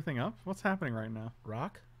fuck everything up? What's happening right now?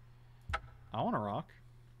 Rock? I want to rock.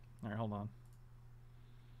 All right, hold on.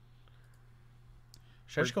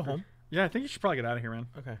 Should I just go home? Yeah, I think you should probably get out of here, man.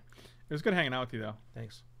 Okay. It was good hanging out with you, though.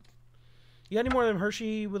 Thanks. You got any more of them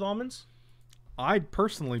Hershey with almonds? I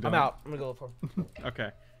personally don't. I'm out. I'm gonna go look for them.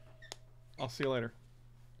 Okay. I'll see you later.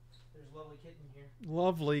 There's a lovely kitten here.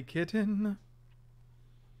 Lovely kitten.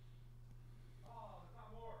 Oh, there's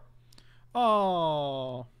not more.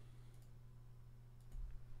 Oh.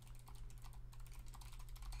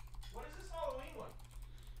 What is this Halloween one?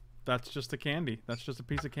 That's just a candy. That's just a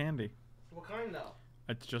piece of candy. What kind though?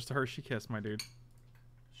 It's just a Hershey Kiss, my dude.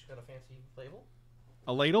 She got a fancy label?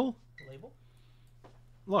 A ladle? Label?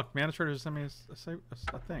 Look, Manitrator sent me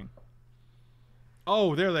a thing.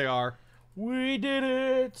 Oh, there they are. We did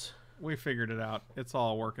it! We figured it out. It's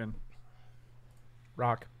all working.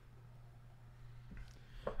 Rock.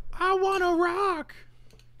 I want to rock!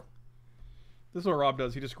 This is what Rob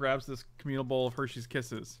does. He just grabs this communal bowl of Hershey's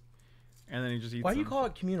Kisses, and then he just eats Why do you them. call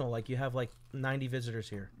it communal like you have like 90 visitors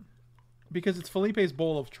here? Because it's Felipe's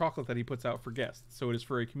bowl of chocolate that he puts out for guests. So it is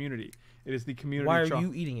for a community. It is the community. Why are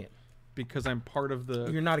you eating it? Because I'm part of the...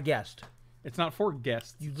 You're not a guest. It's not for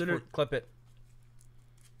guests. You literally... Clip it.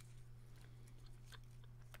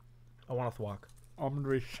 I want to thwack. I'm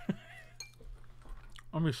gonna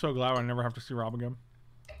be so glad I never have to see Rob again.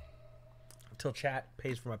 Until chat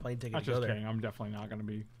pays for my plane ticket I'm to go just there. kidding. I'm definitely not going to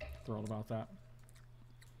be thrilled about that.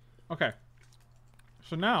 Okay.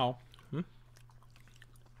 So now...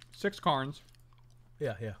 6 Karns.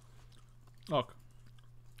 Yeah, yeah. Look.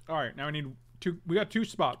 All right, now we need 2. We got 2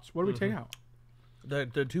 spots. What do we take out? The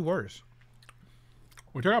 2 words.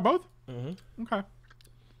 We took out both? Mm-hmm. Okay.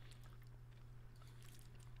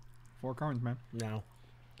 4 Karns, man. No.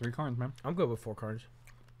 3 Karns, man. I'm good with 4 cards.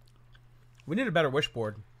 We need a better wish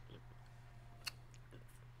board.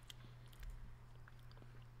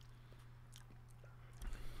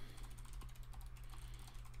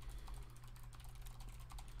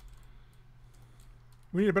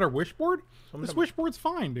 We need a better wish board? This wish board's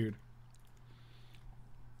fine, dude.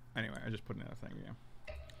 Anyway, I just put in a thing, yeah.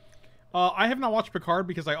 I have not watched Picard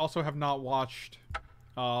because I also have not watched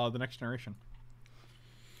The Next Generation.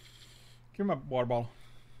 Give me my water bottle.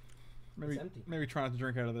 Maybe, It's empty. maybe try not to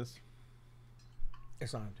drink out of this.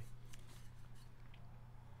 It's not empty.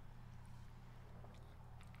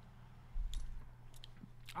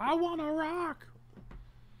 I want to rock.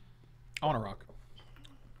 I want to rock.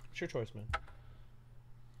 It's your choice, man.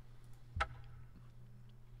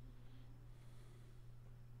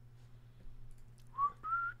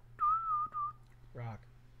 Rock.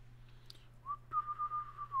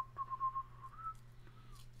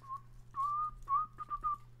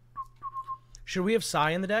 Should we have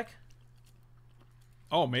Psy in the deck?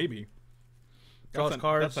 Oh, maybe. Draws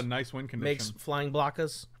cards. That's a nice win condition. Makes flying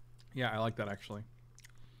blockers. Yeah, I like that actually.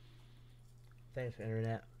 Thanks for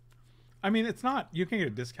internet. I mean, it's not. You can get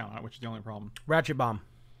a discount on it, which is the only problem. Ratchet Bomb.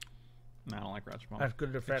 No, I don't like Ratchet Bomb. That's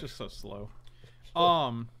good effect. It's just so slow.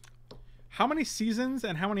 How many seasons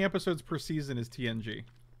and how many episodes per season is TNG?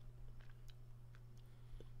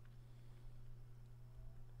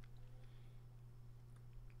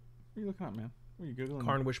 What are you looking up, man? What are you googling?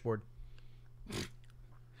 Karn Wishboard.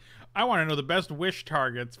 I want to know the best wish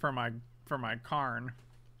targets for my Karn.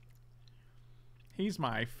 He's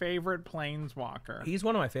my favorite planeswalker. He's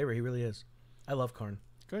one of my favorite. He really is. I love Karn.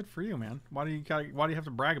 Good for you, man. Why do you have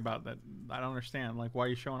to brag about that? I don't understand. Like, why are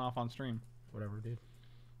you showing off on stream? Whatever, dude.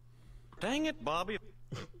 Dang it, Bobby.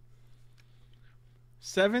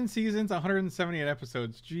 7 seasons, 178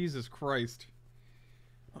 episodes. Jesus Christ.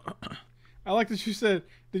 I like that you said,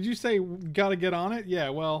 did you say gotta get on it? Yeah,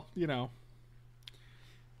 well, you know.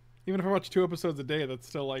 Even if I watch 2 episodes a day, that's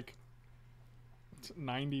still like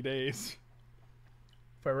 90 days.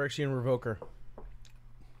 Phyrexian Revoker.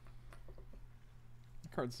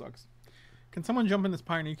 That card sucks. Can someone jump in this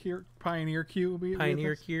Pioneer queue? Pioneer Kier.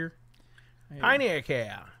 Hey. Pioneer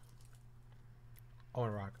Kier. I want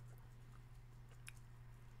to rock.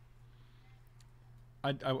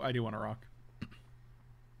 I do want to rock.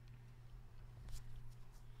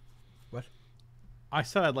 What? I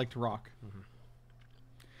said I'd like to rock.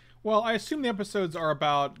 Well, I assume the episodes are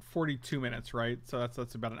about 42 minutes, right? So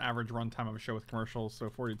that's about an average runtime of a show with commercials. So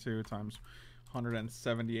 42 times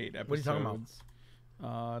 178 episodes. What are you talking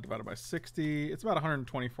about? Divided by 60. It's about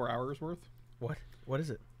 124 hours worth. What? What is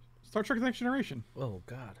it? Star Trek: The Next Generation. Oh,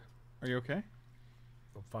 God. Are you okay?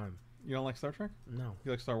 I'm fine. You don't like Star Trek? No. Do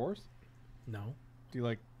you like Star Wars? No. Do you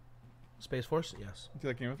like Space Force? Yes. Do you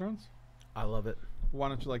like Game of Thrones? I love it. Why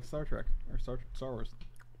don't you like Star Trek or Star Wars?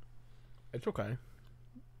 It's okay.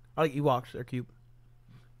 I like Ewoks. They're cute.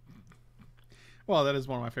 Well, that is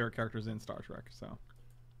one of my favorite characters in Star Trek. So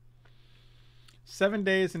 7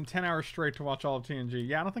 days and 10 hours straight to watch all of TNG.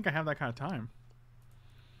 Yeah, I don't think I have that kind of time.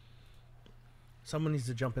 Someone needs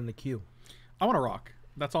to jump in the queue. I want to rock.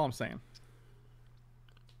 That's all I'm saying.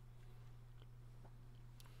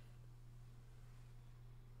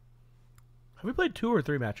 Have we played 2 or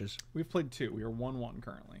 3 matches? We've played 2. We are 1-1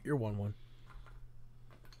 currently. You're 1-1.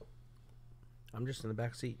 I'm just in the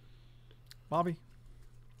back seat. Bobby.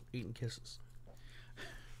 Eating kisses.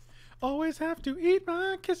 Always have to eat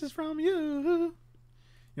my kisses from you. You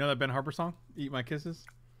know that Ben Harper song? Eat My Kisses?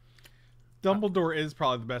 Dumbledore is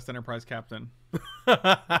probably the best Enterprise captain.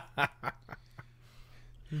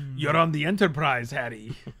 You're on the Enterprise,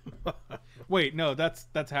 Hattie. Wait, no, that's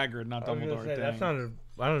Hagrid, not Dumbledore. Say, that sounded,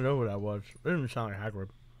 I don't know who that was. It didn't sound like Hagrid.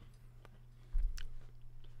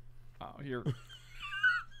 Oh, you're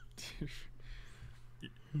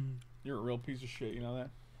a real piece of shit, you know that?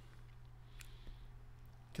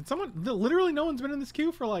 Can someone... Literally no one's been in this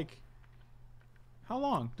queue for like... How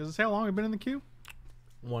long? Does it say how long we've been in the queue?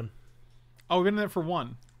 1. Oh, we've been in it for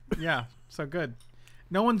 1. Yeah, so good.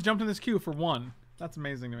 No one's jumped in this queue for 1. That's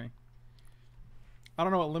amazing to me. I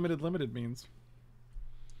don't know what limited means.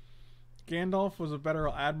 Gandalf was a better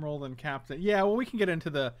admiral than captain. Yeah, well, we can get into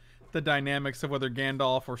the dynamics of whether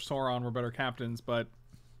Gandalf or Sauron were better captains, but...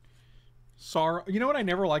 You know what I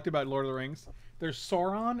never liked about Lord of the Rings? There's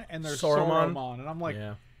Sauron and there's Saruman. And I'm like...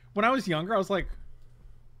 Yeah. When I was younger, I was like...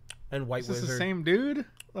 And White Wizard. Is this the same dude?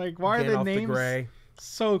 Like, why are the names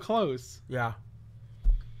so close? Yeah.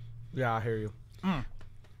 Yeah, I hear you.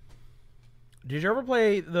 Did you ever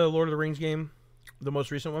play the Lord of the Rings game? The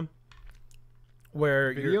most recent one?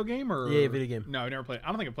 Where video game or... Yeah, video game. No, I never played. I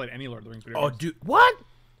don't think I played any Lord of the Rings video games. Oh, dude. What?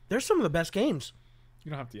 They're some of the best games. You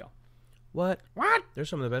don't have to yell. What? What? They're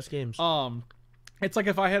some of the best games. It's like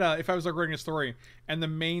if I was like writing a story and the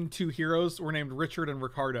main 2 heroes were named Richard and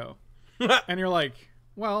Ricardo. And you're like,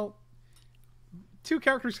 well... 2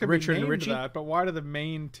 characters can Richard be named and that, but why do the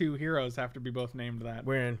main 2 heroes have to be both named that?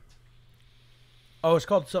 We're in. Oh, it's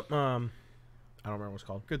called something. I don't remember what it's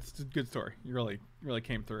called. Good story. You really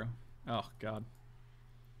came through. Oh God.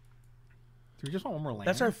 Do we just want one more land?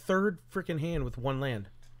 That's our 3rd freaking hand with 1 land.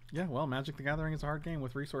 Yeah. Well, Magic the Gathering is a hard game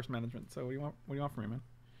with resource management. So what do you want from me, man?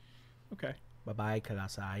 Okay. Bye,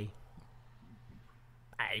 Colossi.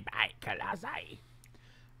 Bye, Colossi.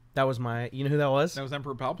 That was my... You know who that was? That was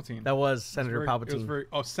Emperor Palpatine. That was Senator Palpatine.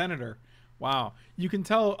 Oh, Senator. Wow. You can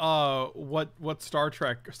tell what Star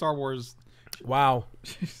Wars... Wow.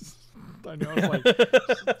 I know. It's like...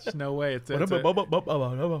 There's no way. It's Are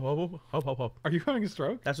you having a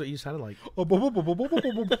stroke? That's what you sounded like. I want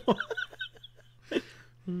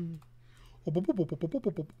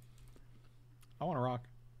to rock.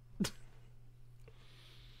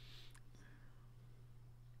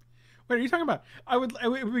 Wait, are you talking about? It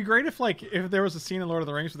would be great if there was a scene in Lord of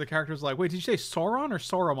the Rings where the character's like, wait, did you say Sauron or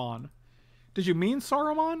Saruman? Did you mean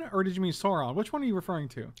Saruman or did you mean Sauron? Which one are you referring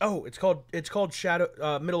to? Oh, it's called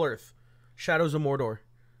Shadow Middle Earth, Shadows of Mordor.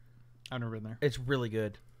 I've never been there. It's really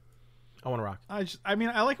good. I want to rock. I mean,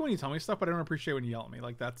 I like it when you tell me stuff, but I don't appreciate when you yell at me.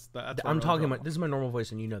 Like that's. I'm talking about. This is my normal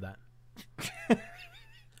voice, and you know that.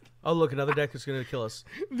 Oh, look, another deck that's going to kill us.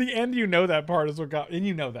 The end, you know that part is what got... And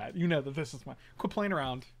you know that. You know that this is my... Quit playing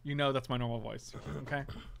around. You know that's my normal voice. Okay?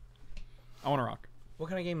 I want to rock. What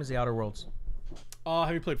kind of game is The Outer Worlds?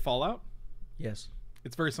 Have you played Fallout? Yes.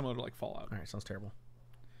 It's very similar to, Fallout. All right, sounds terrible.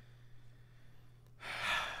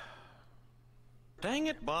 Dang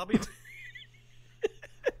it, Bobby.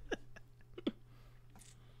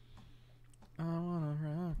 I want to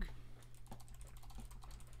rock.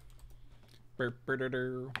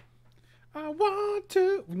 I want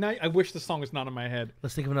to. Now, I wish the song was not in my head.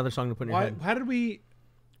 Let's think of another song to put in your head. How did we?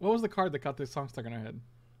 What was the card that got this song stuck in our head?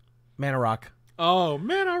 Mana Rock. Oh,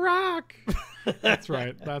 Mana Rock. That's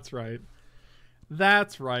right. That's right.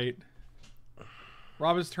 That's right.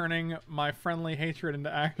 Rob is turning my friendly hatred into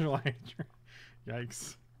actual hatred.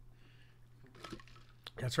 Yikes.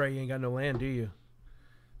 That's right. You ain't got no land, do you?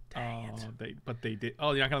 Dang it. But they did.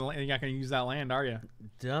 Oh, you're not gonna use that land, are you?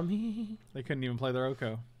 Dummy. They couldn't even play their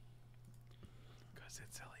Oko. Because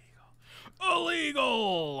it's illegal.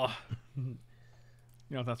 Illegal! You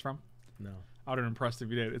know what that's from? No. I would have been impressed if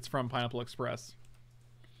you did. It's from Pineapple Express.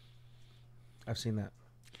 I've seen that.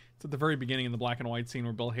 It's at the very beginning in the black and white scene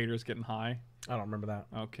where Bill Hader's getting high. I don't remember that.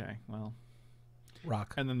 Okay, well.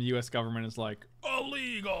 Rock. And then the U.S. government is like,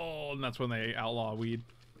 illegal! And that's when they outlaw weed.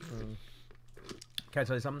 Can I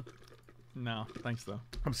tell you something? No, thanks though.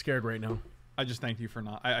 I'm scared right now. I just thanked you for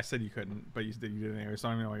not. I said you couldn't, but you did anyway, so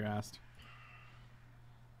I don't even know why you asked.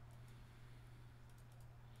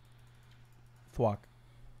 Thwack.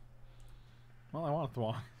 Well, I want a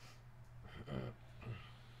Thwog.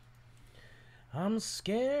 I'm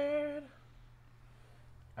scared.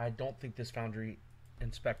 I don't think this Foundry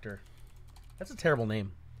Inspector. That's a terrible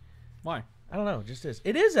name. Why? I don't know. It just is.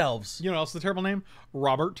 It is elves. You know what else is a terrible name?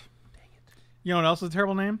 Robert. Dang it. You know what else is a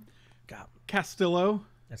terrible name? God. Castillo.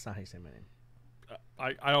 That's not how you say my name.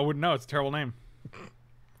 I wouldn't know. It's a terrible name.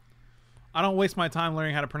 I don't waste my time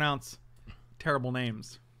learning how to pronounce terrible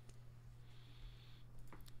names.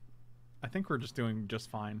 I think we're just doing just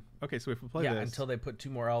fine. Okay, so if we play this... Yeah, until they put 2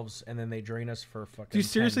 more elves and then they drain us for fucking Do you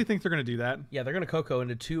seriously 10. think they're going to do that? Yeah, they're going to Coco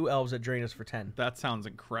into 2 elves that drain us for 10. That sounds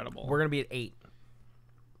incredible. We're going to be at 8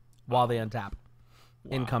 while they untap.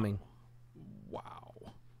 Wow. Incoming. Wow.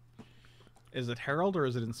 Is it Herald or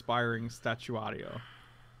is it Inspiring Statuary?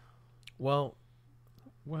 Well...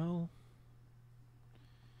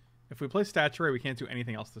 If we play Statuary, we can't do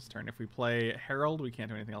anything else this turn. If we play Herald, we can't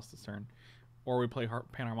do anything else this turn. Or we play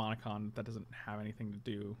Panharmonicon, that doesn't have anything to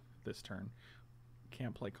do this turn.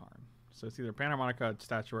 Can't play Karn. So it's either Panharmonica,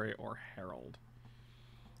 Statuary, or Herald.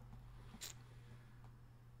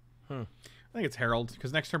 I think it's Herald,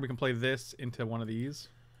 because next turn we can play this into one of these.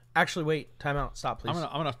 Actually, wait. Time out. Stop, please. I'm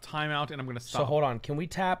gonna time out and I'm gonna stop. So hold on. Can we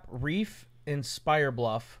tap Reef and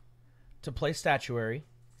Spirebluff to play Statuary?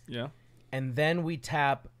 Yeah. And then we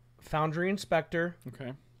tap Foundry Inspector.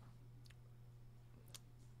 Okay.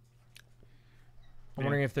 I'm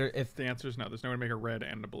wondering if the answer is no. There's no way to make a red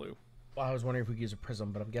and a blue. Well, I was wondering if we could use a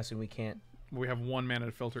prism, but I'm guessing we can't. We have 1 mana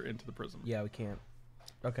to filter into the prism. Yeah, we can't.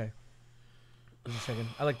 Okay. Just a second.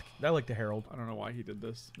 I like the Herald. I don't know why he did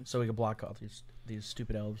this. So we can block all these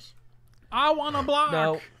stupid elves. I want to block.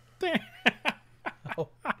 No. Oh.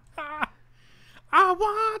 I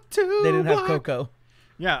want to. They didn't block. have Coco.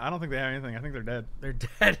 Yeah, I don't think they have anything. I think they're dead. They're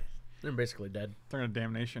dead. They're basically dead. They're in a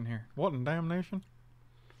damnation here. What in damnation?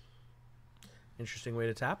 Interesting way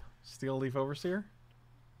to tap. Steel Leaf Overseer?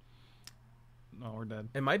 No, we're dead.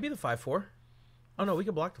 It might be the 5/4. Oh no, we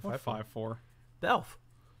could block the 5/4. 5/4. The elf.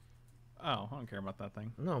 Oh, I don't care about that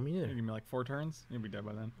thing. No, me neither. You give me like 4 turns, you'll be dead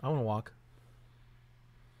by then. I want to walk.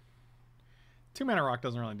 2 mana rock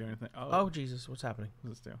doesn't really do anything. Oh Jesus, what's happening? What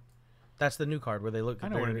does this do? That's the new card where they look. I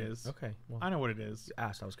know what it is. Okay, well, I know what it is. you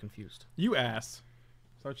asked. I was confused. You ass.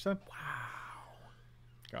 Is that what you said? Wow.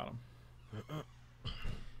 Got him.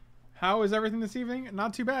 How is everything this evening?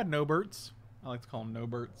 Not too bad. No Berts. I like to call them no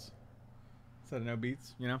Berts instead of no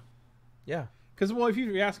beats, you know? Yeah. Because, well, if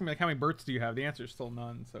you ask me, like, how many Berts do you have? The answer is still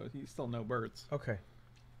none, so he's still no Berts. Okay.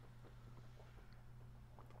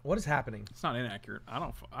 What is happening? It's not inaccurate. I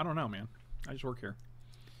don't know, man. I just work here.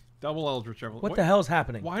 Double Eldritch Revel. What the hell is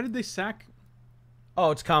happening? Why did they sack?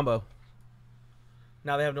 Oh, it's combo.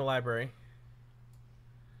 Now they have no library.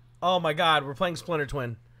 Oh my god, we're playing Splinter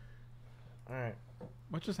Twin. Alright.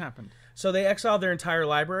 What just happened? So they exiled their entire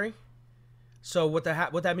library. So what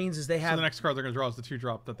that means is they have... So the next card they're going to draw is the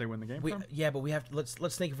 2-drop that they win the game from? Yeah, but we have to...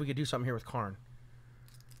 Let's think if we could do something here with Karn.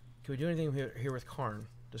 Can we do anything here with Karn?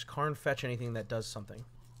 Does Karn fetch anything that does something?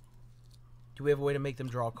 Do we have a way to make them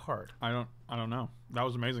draw a card? I don't know. That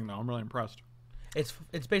was amazing though. I'm really impressed. It's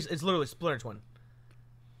literally Splinter Twin.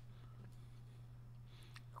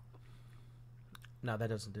 No, that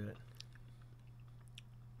doesn't do it.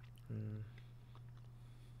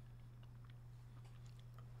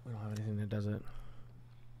 We don't have anything that does it.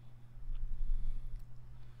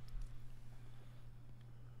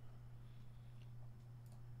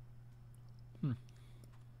 We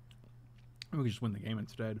could just win the game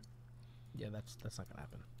instead. Yeah, that's not gonna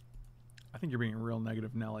happen. I think you're being a real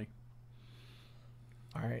negative Nelly.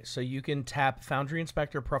 All right, so you can tap Foundry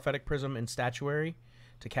Inspector, Prophetic Prism, and Statuary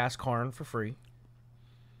to cast Karn for free.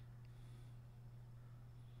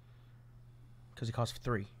 Because he costs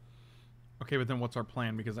 3. Okay, but then what's our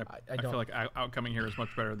plan? Because I don't... feel like outcoming here is much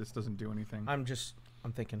better. This doesn't do anything. I'm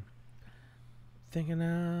thinking. Thinking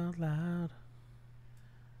out loud.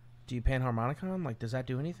 Do you Panharmonicon? Like, does that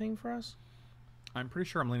do anything for us? I'm pretty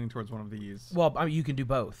sure I'm leaning towards one of these. Well, I mean, you can do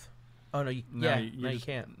both. Oh, no, you just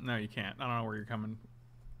can't. No, you can't. I don't know where you're coming.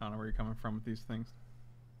 I don't know where you're coming from with these things.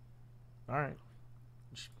 All right.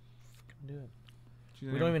 Just fucking do it.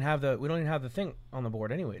 Jeez, We don't even have the thing on the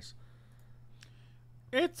board anyways.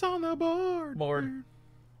 It's on the board.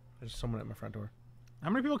 There's someone at my front door. How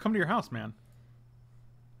many people come to your house, man?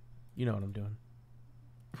 You know what I'm doing.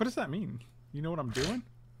 What does that mean? You know what I'm doing?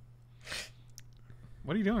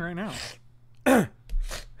 What are you doing right now?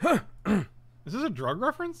 Is this a drug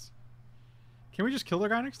reference? Can we just kill the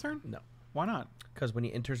guy next turn? No. Why not? Because when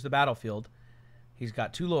he enters the battlefield, he's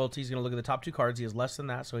got 2 loyalties. He's going to look at the top 2 cards. He has less than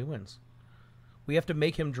that, so he wins. We have to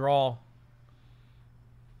make him draw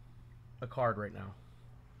a card right now.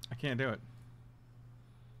 I can't do it.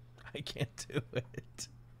 I can't do it.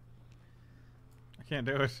 I can't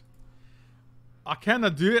do it. I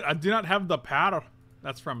cannot do it. I do not have the power.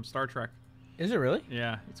 That's from Star Trek. Is it really?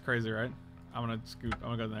 Yeah, it's crazy, right? I'm gonna scoot. I'm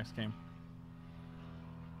gonna go to the next game.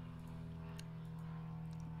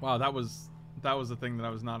 Wow, that was the thing that I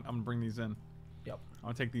was not. I'm gonna bring these in. Yep. I'm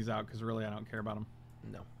gonna take these out because really I don't care about them.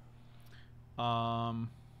 No.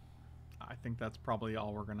 I think that's probably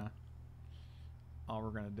all we're gonna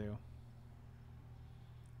do.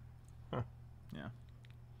 Huh. Yeah.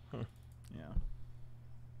 Huh. Yeah.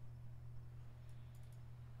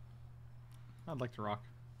 I'd like to rock.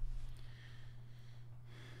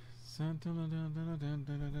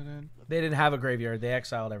 They didn't have a graveyard. They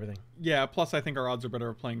exiled everything. Yeah, plus I think our odds are better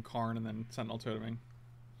of playing Karn and then Sentinel Toteming.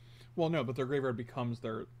 Well, no, but their graveyard becomes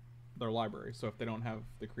their library. So if they don't have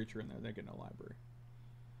the creature in there, they get no library.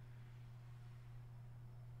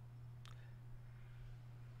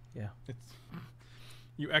 Yeah. It's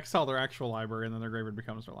you exile their actual library and then their graveyard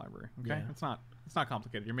becomes their library. Okay? Yeah. It's not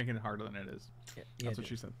complicated. You're making it harder than it is. Yeah, That's what dude.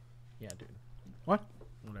 she said. Yeah, dude. What?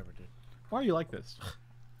 Whatever, dude. Why are you like this?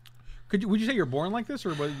 Would you say you're born like this,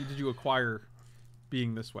 or did you acquire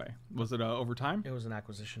being this way? Was it over time? It was an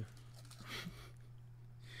acquisition.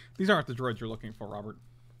 These aren't the droids you're looking for, Robert.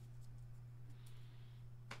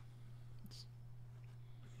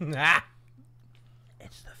 Ah!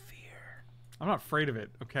 It's the fear. I'm not afraid of it,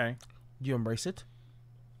 okay? Do you embrace it?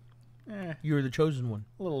 Eh, You're the chosen one.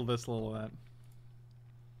 a little of this, a little of that.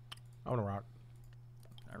 I want to rock.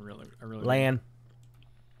 I really Land.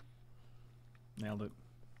 nailed it.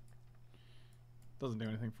 Doesn't do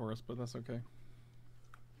anything for us, but that's okay.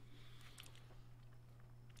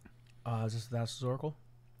 Is this Thassa's Oracle?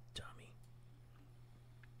 Dummy.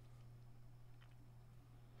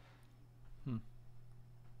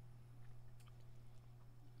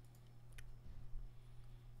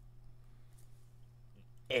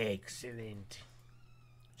 Excellent.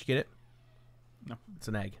 Did you get it? No. It's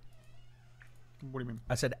an egg. What do you mean?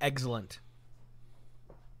 I said excellent.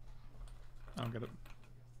 I don't get it.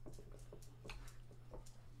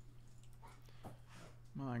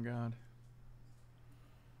 My God.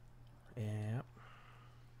 Yep.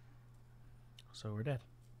 So we're dead.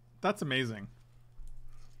 That's amazing.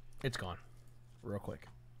 It's gone. Real quick.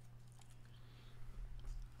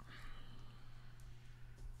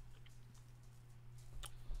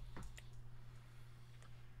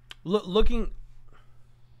 Looking...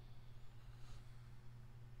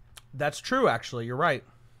 That's true, actually. You're right.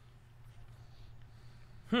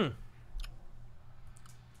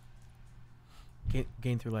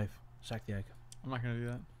 Gain through life. Sack the egg. I'm not going to do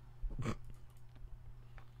that.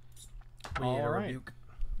 All right. Rebuke.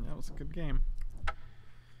 That was a good game.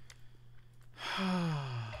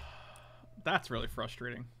 That's really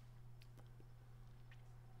frustrating.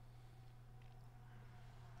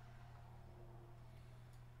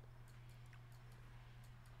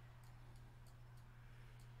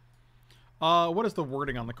 What is the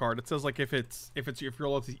wording on the card? It says like if your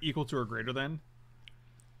loyalty is equal to or greater than.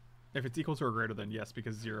 If it's equal to or greater than, yes,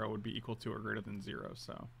 because 0 would be equal to or greater than 0.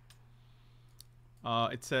 So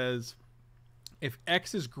it says if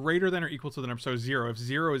X is greater than or equal to the number, so 0. If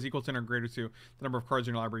 0 is equal to or greater to the number of cards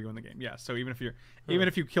in your library, you win the game. Yeah. So even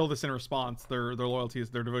if you kill this in response, their loyalty is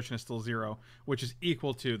their devotion is still 0, which is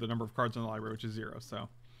equal to the number of cards in the library, which is 0. So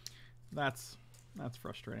that's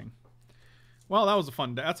frustrating. Well, that's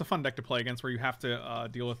a fun deck to play against, where you have to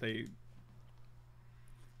deal with a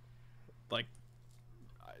like.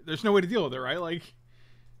 There's no way to deal with it, right? Like,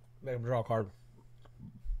 Make him draw a card.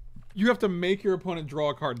 you have to make your opponent draw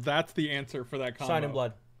a card. That's the answer for that combo. Sign in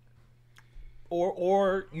blood.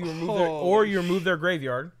 Or you remove their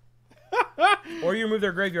graveyard. Or you remove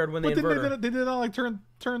their graveyard when they invert. They did it on like turn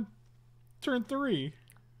 3.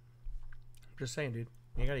 Just saying, dude.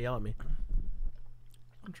 You gotta yell at me.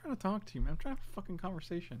 I'm trying to talk to you, man. I'm trying to have a fucking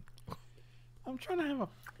conversation. I'm trying to have a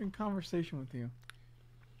fucking conversation with you.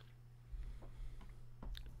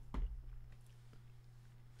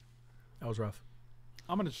 That was rough.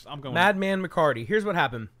 I'm going. Madman McCarty. Here's what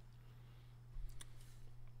happened.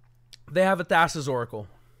 They have a Thassa's Oracle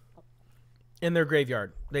in their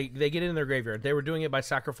graveyard. They get it in their graveyard. They were doing it by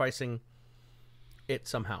sacrificing it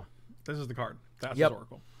somehow. This is the card. That's Yep. his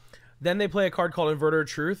Oracle. Then they play a card called Inverter of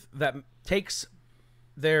Truth that takes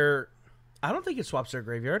their... I don't think it swaps their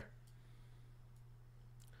graveyard.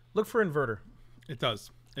 Look for Inverter. It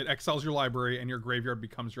does. It exiles your library, and your graveyard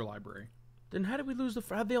becomes your library. Then how did we lose the...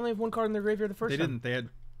 How'd they only have one card in their graveyard the first They time? didn't. They had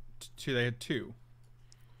two. They had 2.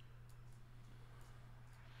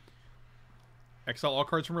 Exile all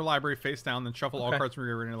cards from your library face down, then shuffle all cards from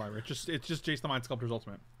your graveyard in your library. It's just Jace the Mind Sculptor's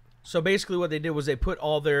Ultimate. So basically what they did was they put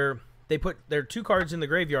all their they put their 2 cards in the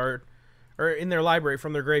graveyard, or in their library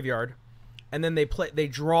from their graveyard, and then they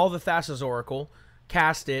draw the Thassa's Oracle,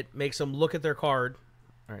 cast it, makes them look at their card.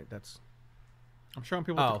 All right, that's. I'm showing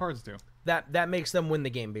people what the cards do. That makes them win the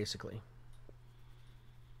game, basically.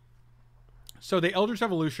 So they Eldritch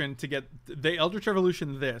Evolution to get they Eldritch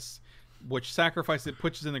Evolution this, which sacrifices it,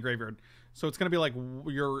 puts it in the graveyard. So it's going to be like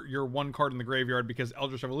your 1 card in the graveyard because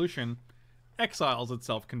Eldritch Evolution exiles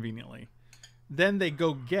itself conveniently. Then they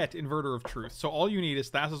go get Inverter of Truth. So all you need is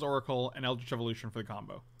Thassa's Oracle and Eldritch Evolution for the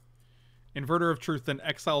combo. Inverter of Truth then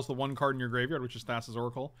exiles the 1 card in your graveyard, which is Thassa's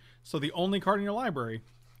Oracle. So the only card in your library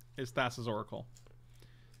is Thassa's Oracle.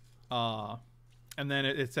 And then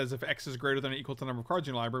it says if X is greater than or equal to the number of cards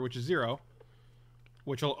in your library, which is 0,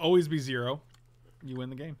 which will always be 0, you win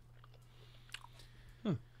the game.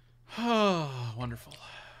 Oh, wonderful.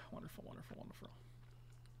 Wonderful, wonderful, wonderful.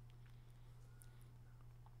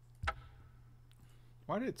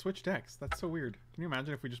 Why did it switch decks? That's so weird. Can you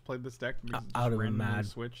imagine if we just played this deck? I would have been mad.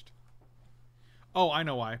 Switched. Oh, I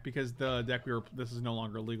know why. Because the deck this is no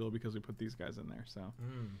longer illegal because we put these guys in there. So,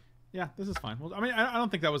 yeah, this is fine. Well, I mean, I don't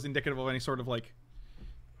think that was indicative of any sort of like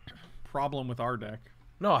problem with our deck.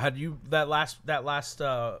 No, had you that last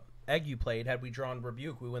egg you played, had we drawn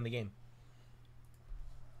Rebuke, we win the game.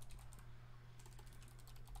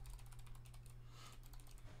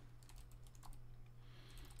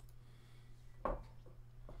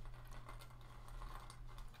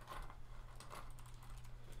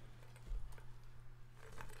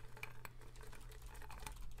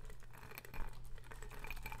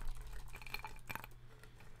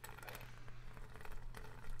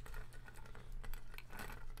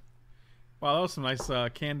 Wow, that was some nice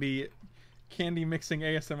candy mixing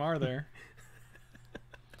ASMR there.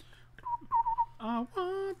 I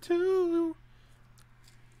want to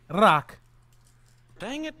rock.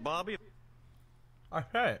 Dang it, Bobby. I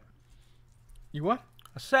said it. You what?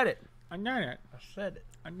 I said it. I got it. I said it.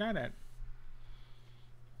 I got it.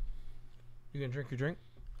 You gonna drink your drink?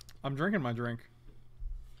 I'm drinking my drink.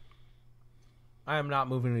 I am not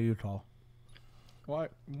moving to Utah. Why?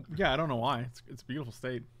 Yeah, I don't know why. It's a beautiful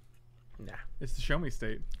state. Nah. It's the show me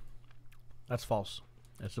state. That's false.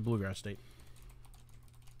 That's the bluegrass state.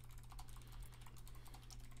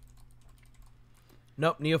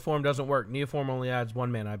 Nope, Neoform doesn't work. Neoform only adds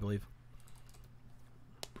 1 mana, I believe.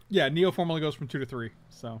 Yeah, Neoform only goes from 2 to 3,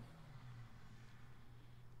 so.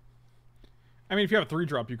 I mean, if you have a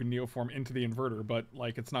 3-drop, you can Neoform into the inverter, but,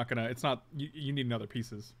 like, you need other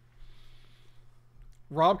pieces.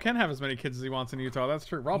 Rob can have as many kids as he wants in Utah. That's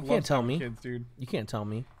true. Rob loves having kids, dude. You can't tell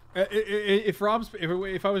me. If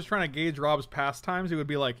I was trying to gauge Rob's pastimes, it would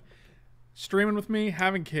be like streaming with me,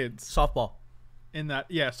 having kids, softball.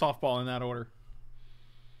 Softball in that order.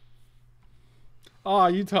 Ah,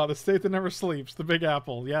 Utah, the state that never sleeps, the Big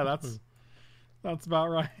Apple. Yeah, that's about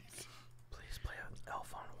right. Please play an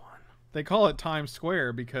elf on 1. They call it Times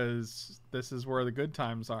Square because this is where the good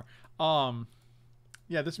times are.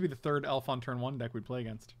 Yeah, this would be the 3rd elf on turn 1 deck we'd play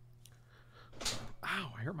against.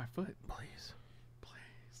 Ow, I hurt my foot. Please.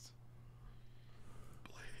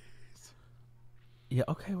 Yeah,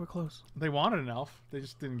 okay, we're close. They wanted an elf. They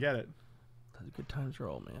just didn't get it. Let the good times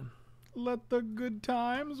roll, man. Let the good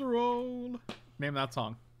times roll. Name that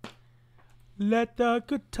song. Let the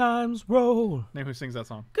good times roll. Name who sings that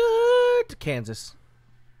song. Good. Kansas.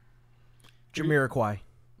 Jamiroquai.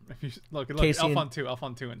 If you look Casey Elf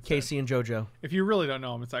on 2 instead. Casey and JoJo. If you really don't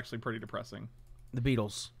know them, it's actually pretty depressing. The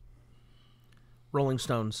Beatles. Rolling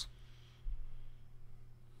Stones.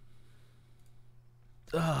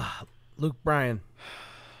 Luke Bryan.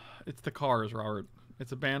 It's the Cars, Robert.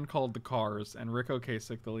 It's a band called the Cars, and Rick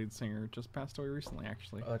Ocasek, the lead singer, just passed away recently,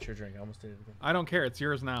 actually. Oh, that's your drink. I almost did it again. I don't care. It's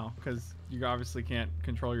yours now, because you obviously can't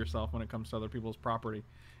control yourself when it comes to other people's property.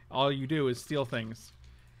 All you do is steal things,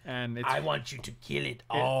 and it's... I want you to kill it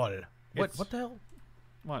all. What the hell?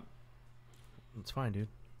 What? It's fine, dude.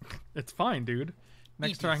 It's fine, dude.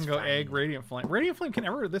 Next turn I can go fine. Egg, Radiant Flame. Radiant Flame can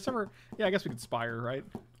ever... Yeah, I guess we could Spire, right?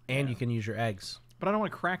 And you can use your eggs. But I don't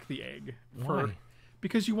want to crack the egg. Why?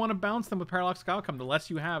 Because you want to bounce them with Paradoxical Outcome. The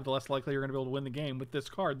less you have, the less likely you're going to be able to win the game with this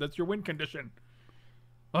card. That's your win condition.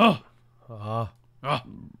 Let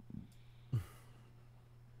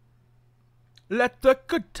the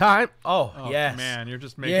good time... Oh, yes. Man, you're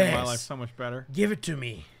just making my life so much better. Give it to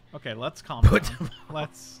me. Okay, let's calm down.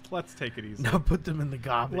 Let's take it easy. No, put them in the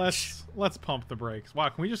garbage. Let's pump the brakes. Wow,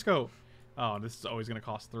 can we just go... Oh, this is always going to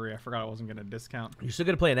cost 3. I forgot I wasn't going to discount. You're still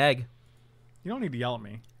going to play an egg. You don't need to yell at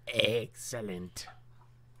me. Excellent.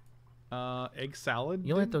 Egg salad?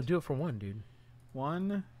 You only have to do it for 1, dude.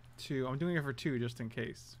 1, 2. I'm doing it for 2 just in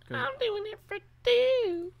case. I'm doing it for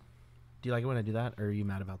 2. Do you like it when I do that, or are you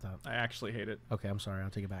mad about that? I actually hate it. Okay, I'm sorry.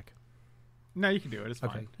 I'll take it back. No, you can do it. It's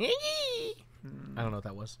fine. Okay. I don't know what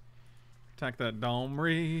that was. Attack that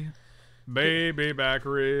Domri. Baby back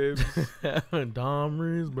ribs.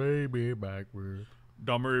 Domri's baby back ribs.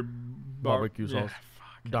 Domri Barbecue sauce.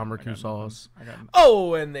 Yeah, Barbecue sauce.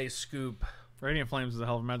 Oh, and they scoop. Radiant Flames is a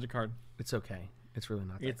hell of a magic card. It's okay. It's really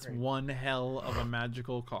not that It's great. one hell of a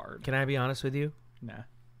magical card. Can I be honest with you? Nah.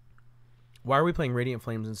 Why are we playing Radiant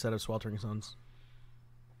Flames instead of Sweltering Suns?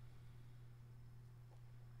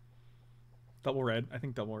 Double red. I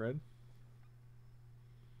think double red.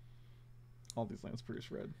 All these lands produce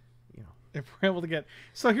red. Yeah. If we're able to get...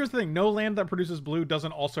 So here's the thing. No land that produces blue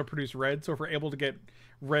doesn't also produce red. So if we're able to get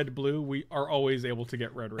red-blue, we are always able to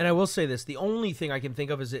get red-red. And I will say this. The only thing I can think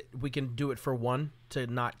of is that we can do it for one to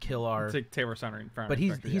not kill our... Take Theros Foundry Inspector. But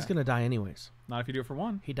he's going to die anyways. Not if you do it for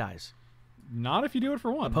one. He dies. Not if you do it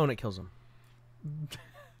for one. Opponent kills him.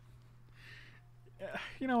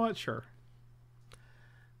 You know what? Sure.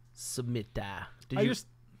 Submit die.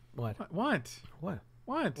 What? What? What?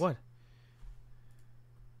 What? What?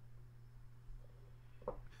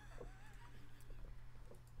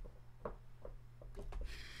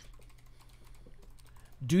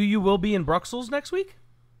 Will be in Bruxelles next week?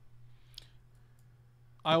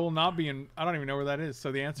 I will not be in... I don't even know where that is.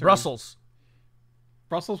 So the answer Brussels. Is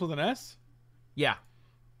Brussels with an S? Yeah.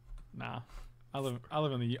 Nah. I live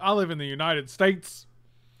in the United States.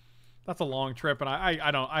 That's a long trip, and I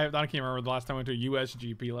can't remember the last time I went to a US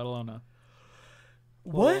GP, let alone a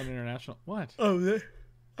international. What? Oh,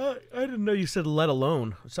 I didn't know you said let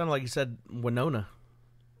alone. It sounded like you said Winona.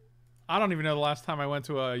 I don't even know the last time I went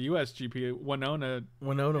to a US GP. Winona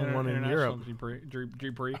one in Europe. GP.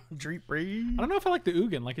 GP. I don't know if I like the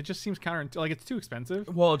Ugin. Like, it just seems like it's too expensive.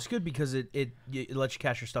 Well, it's good because it lets you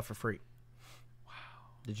cash your stuff for free. Wow.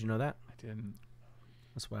 Did you know that? I didn't.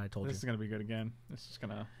 That's what I told you. This is gonna be good again. This is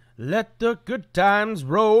gonna. Let the good times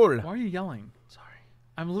roll. Why are you yelling? Sorry.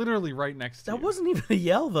 I'm literally right next to you. That wasn't even a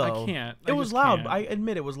yell, though. I can't. It was loud. I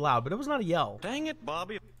admit it was loud, but it was not a yell. Dang it,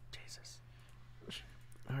 Bobby. Jesus.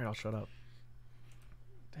 All right, I'll shut up.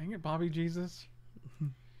 Dang it, Bobby Jesus.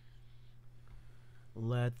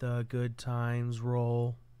 Let the good times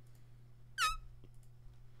roll.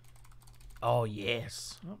 Oh,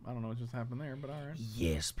 yes. Oh, I don't know what just happened there, but all right.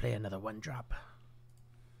 Yes, play another one drop.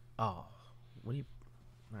 Oh. What do you...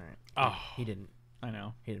 All right. Oh. He didn't. I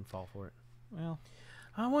know. He didn't fall for it. Well.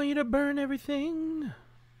 I want you to burn everything.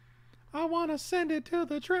 I want to send it to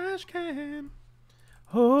the trash can.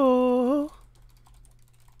 Oh.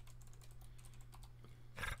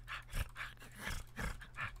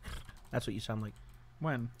 That's what you sound like.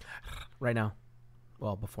 When? Right now.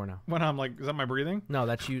 Well, before now. When I'm like, is that my breathing? No,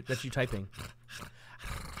 that's you typing.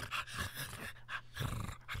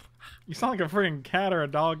 You sound like a freaking cat or a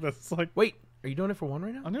dog that's like... Wait, are you doing it for one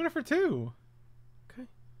right now? I'm doing it for two. Okay.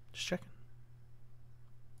 Just checking.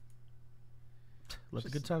 Let the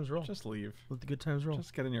good times roll. Just leave. Let the good times roll.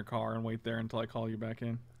 Just get in your car and wait there until I call you back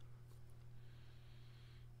in.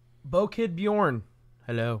 Bo Kid Bjorn.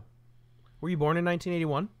 Hello. Were you born in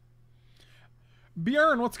 1981?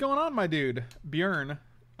 Bjorn, what's going on, my dude? Bjorn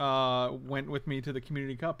went with me to the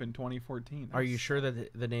Community Cup in 2014. Are you sure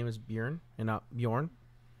that the name is Bjorn and not Bjorn?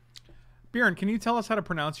 Bjorn, can you tell us how to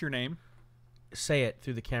pronounce your name? Say it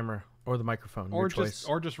through the camera or the microphone. Your choice.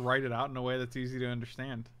 Or just write it out in a way that's easy to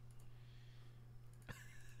understand.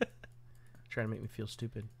 Trying to make me feel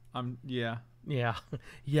stupid. Yeah. Yeah.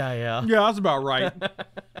 Yeah. Yeah, that's about right.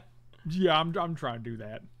 Yeah, I'm trying to do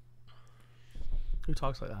that. Who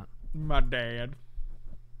talks like that? My dad.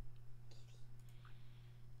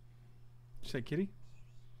 Did you say kitty?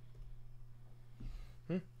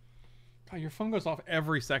 God, your phone goes off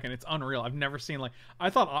every second. It's unreal. I've never seen like I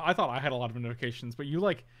thought I had a lot of notifications, but you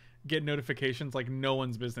like get notifications like no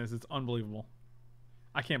one's business. It's unbelievable.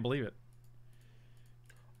 I can't believe it.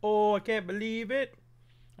 Oh, I can't believe it.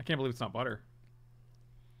 I can't believe it's not butter.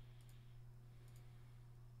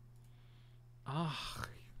 Ah,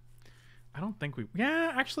 I don't think we...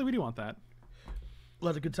 Yeah, actually, we do want that.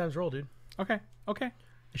 Let the good times roll, dude. Okay.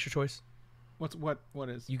 It's your choice. What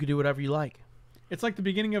is? You can do whatever you like. It's like the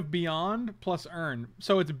beginning of Beyond plus Earn.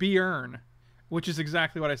 So it's Be-Earn, which is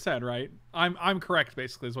exactly what I said, right? I'm correct,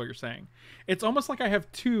 basically, is what you're saying. It's almost like I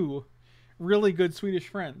have two really good Swedish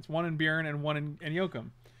friends. One in Bjorn and one in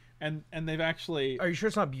Joachim. And they've actually... Are you sure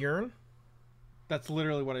it's not Bjorn? That's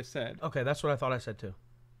literally what I said. Okay, that's what I thought I said too.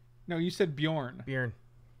 No, you said Bjorn. Bjorn.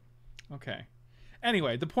 Okay.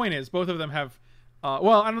 Anyway, the point is, both of them have...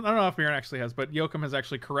 well, I don't know if Bjorn actually has, but Joachim has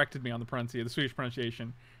actually corrected me on the Swedish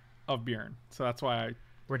pronunciation of Bjorn. So that's why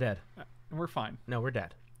We're dead. we're fine. No, we're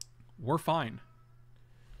dead. We're fine.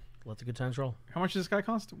 Let the good times roll. How much does this guy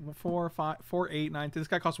cost? 4, 5, 4, 8, 9. This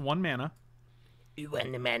guy costs 1 mana.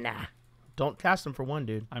 1 mana. Don't cast him for 1,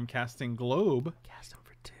 dude. I'm casting Globe. Cast him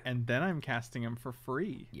for 2. And then I'm casting him for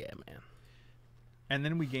free. Yeah, man. And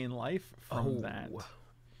then we gain life from that.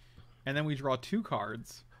 And then we draw 2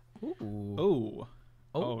 cards. Ooh.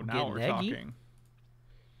 Oh, now we're talking.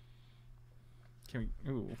 Can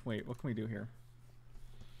we? Ooh, wait. What can we do here?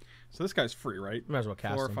 So this guy's free, right? Might as well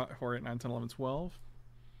cast 4, him. 5, 4, 8, 9, 10, 11, 12.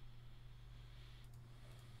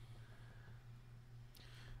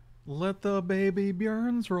 Let the baby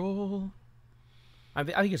Bjorns roll. I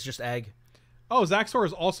think it's just egg. Oh, Zaxor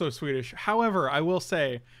is also Swedish. However, I will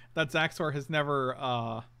say that Zaxor has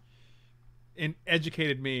never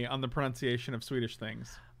educated me on the pronunciation of Swedish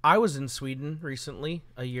things. I was in Sweden recently,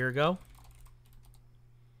 a year ago.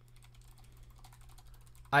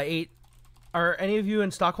 I ate... Are any of you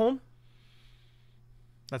in Stockholm?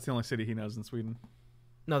 That's the only city he knows in Sweden.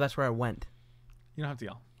 No, that's where I went. You don't have to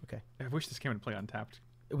yell. Okay. I wish this came into play untapped.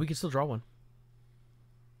 We could still draw one.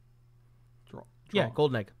 Draw. Yeah,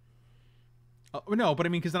 golden egg. No, but I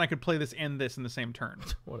mean, because then I could play this and this in the same turn.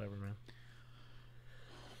 Whatever, man.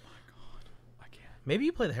 Oh my god. I can't. Maybe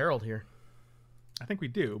you play the Herald here. I think we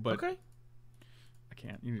do, but... Okay. I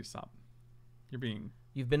can't. You need to stop. You're being...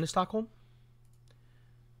 You've been to Stockholm?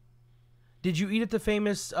 Did you eat at the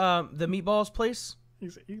famous, the meatballs place? He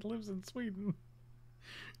lives in Sweden.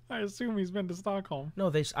 I assume he's been to Stockholm.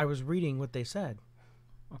 No, I was reading what they said.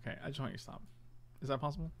 Okay, I just want you to stop. Is that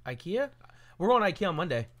possible? IKEA? We're going to IKEA on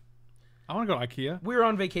Monday. I want to go to IKEA. We were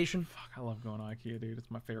on vacation. Fuck, I love going to IKEA, dude. It's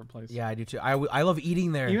my favorite place. Yeah, I do too. I love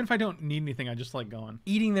eating there. Even if I don't need anything, I just like going.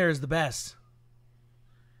 Eating there is the best.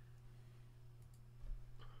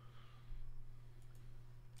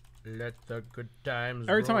 Let the good times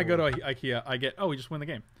Every time I go roll. to IKEA, I get, oh, we just win the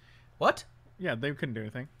game. What? Yeah, they couldn't do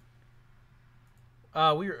anything.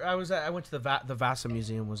 I went to the Vasa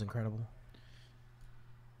Museum. Was incredible.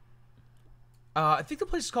 I think the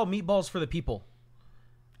place is called Meatballs for the People.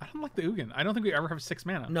 I don't like the Ugin. I don't think we ever have 6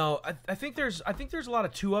 mana. No, I think there's a lot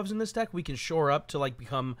of 2-ofs in this deck we can shore up to like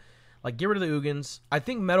become, like get rid of the Ugins. I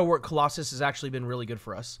think Metalwork Colossus has actually been really good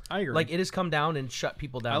for us. I agree. Like it has come down and shut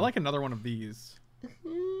people down. I like another one of these.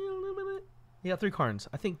 Yeah, 3 Karns.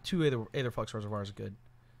 I think 2 Aetherflux Reservoirs are good.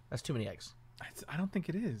 That's too many eggs. I don't think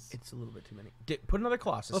it is. It's a little bit too many. Put another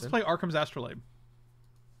Colossus Let's in. play Arkham's Astrolabe.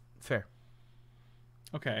 Fair.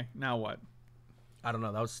 Okay, now what? I don't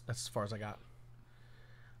know. That's as far as I got.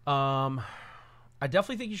 I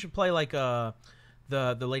definitely think you should play like the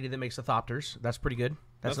lady that makes the Thopters. That's pretty good.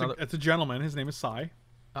 That's a gentleman. His name is Sai.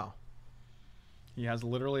 Oh. He has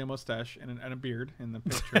literally a mustache and a beard in the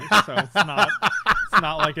picture, so it's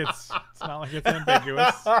not like it's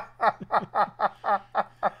ambiguous.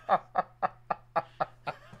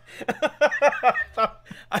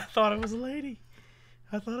 I thought it was a lady.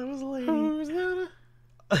 Who's that?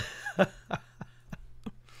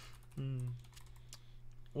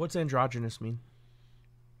 What's androgynous mean?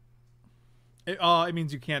 It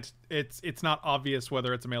means you can't. It's not obvious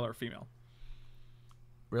whether it's a male or female.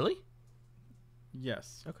 Really?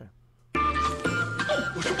 Yes. Okay.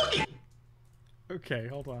 Okay,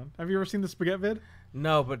 hold on. Have you ever seen the Spaghetti vid?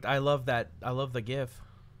 No, but I love that. I love the GIF.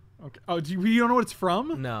 Okay. Oh, you don't know what it's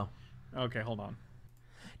from? No. Okay, hold on.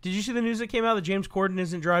 Did you see the news that came out that James Corden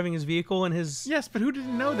isn't driving his vehicle in his... Yes, but who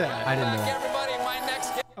didn't know that? I didn't know. Everybody, my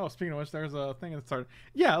next... Oh, speaking of which, there's a thing that started.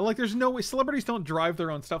 Yeah, like there's no way. Celebrities don't drive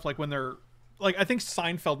their own stuff. Like when they're... Like, I think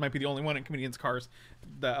Seinfeld might be the only one in comedians' cars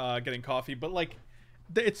that getting coffee. But like,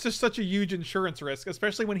 it's just such a huge insurance risk,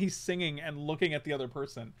 especially when he's singing and looking at the other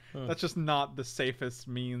person. That's just not the safest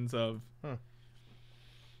means of...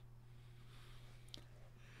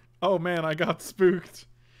 Oh man, I got spooked.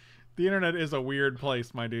 The internet is a weird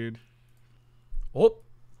place, my dude. Whoop.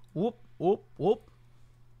 Whoop. Whoop. Whoop.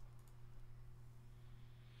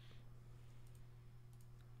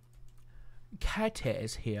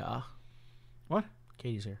 Katie's here. What?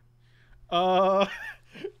 Katie's here.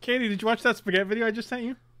 Katie, did you watch that spaghetti video I just sent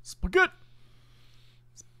you? Spaghetti.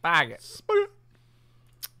 Spaghetti. Spaghetti.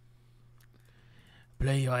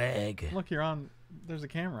 Play your egg. Look, you're on. There's a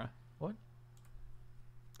camera. What?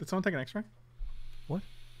 Did someone take an X-ray? What?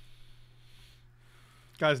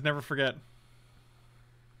 Guys, never forget.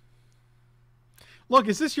 Look,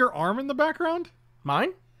 is this your arm in the background?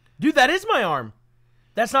 Mine? Dude, that is my arm.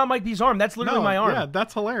 That's not Mike B's arm. That's literally my arm. Yeah,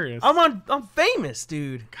 that's hilarious. I'm famous,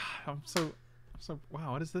 dude. God, I'm so.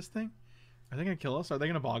 Wow, what is this thing? Are they gonna kill us? Are they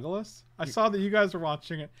gonna boggle us? I saw that you guys were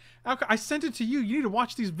watching it. I sent it to you. You need to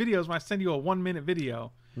watch these videos when I send you a 1-minute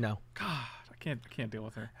video. No. God, I can't deal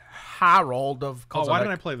with her. Herald of Kozilek. Oh, why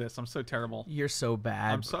didn't I play this? I'm so terrible. You're so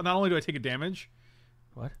bad. Not only do I take a damage.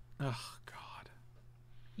 What? Oh God.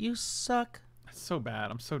 You suck. That's so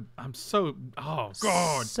bad. I'm so. Oh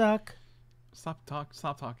God. Suck. Stop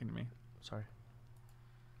talking to me. Sorry.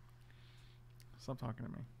 Stop talking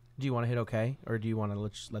to me. Do you want to hit OK, or do you want to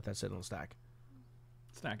just let that sit on the stack?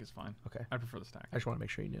 Stack is fine. Okay. I prefer the stack. I just want to make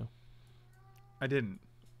sure you knew. I didn't.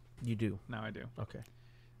 You do. Now I do. Okay.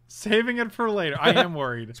 Saving it for later. I am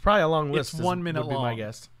worried. It's probably a long list. It's 1 minute would be long. my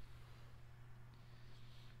guess.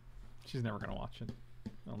 She's never gonna watch it.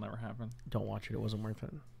 It'll never happen. Don't watch it. It wasn't worth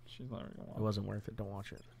it. She's never gonna watch it. It wasn't worth it. Don't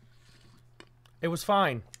watch it. It was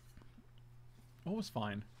fine. What was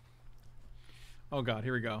fine? Oh God,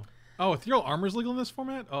 here we go. Oh, ethereal armor's legal in this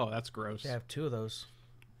format? Oh, that's gross. Yeah, I have 2 of those.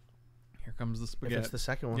 Here comes the spaghetti. If it's the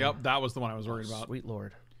second one. Yep, that was the one I was worried about. Sweet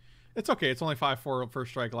Lord. It's okay. It's only 5/4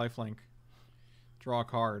 first strike lifelink. Draw a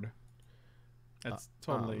card. That's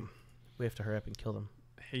totally. We have to hurry up and kill them.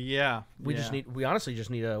 Yeah. We honestly just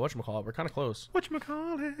need a whatchamacallit. We're kind of close.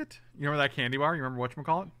 Whatchamacallit? You remember that candy bar? You remember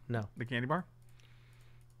whatchamacallit? No. The candy bar?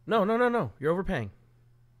 No. You're overpaying.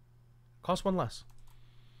 Cost 1 less.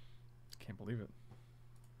 Can't believe it.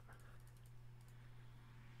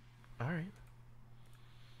 All right.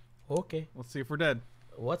 Okay. Let's see if we're dead.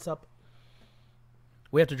 What's up?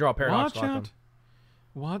 We have to draw a Paradoxical Outcome.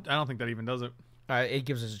 What? I don't think that even does it. It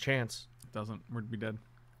gives us a chance. It doesn't. We'd be dead.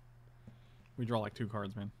 We draw like 2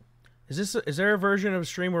 cards, man. Is there a version of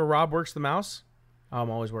stream where Rob works the mouse? Oh, I'm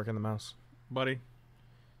always working the mouse. Buddy.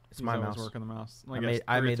 It's my mouse. Working the mouse.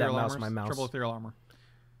 I made that mouse my mouse. Triple ethereal armor.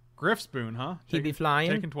 Griff Spoon, huh? He'd be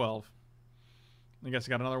flying. Taking 12. I guess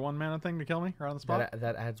you got another 1 mana thing to kill me right on the spot.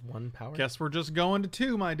 That adds 1 power. Guess we're just going to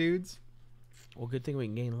 2, my dudes. Well, good thing we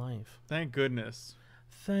can gain life. Thank goodness.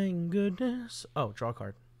 Thank goodness. Oh, draw a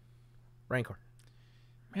card. Rancor.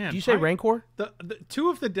 Man, do you say Rancor? The 2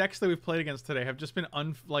 of the decks that we've played against today have just been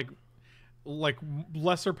like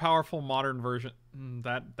lesser powerful modern version.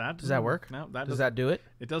 That does that work? No, does that do it?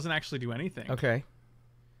 It doesn't actually do anything. Okay.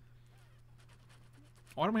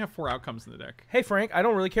 Why don't we have 4 outcomes in the deck? Hey Frank, I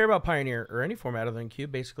don't really care about Pioneer or any format other than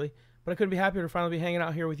Cube, basically, but I couldn't be happier to finally be hanging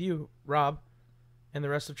out here with you, Rob, and the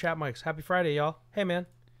rest of Chat Mics. Happy Friday, y'all. Hey man.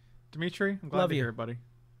 Dimitri, I'm glad to hear it, buddy.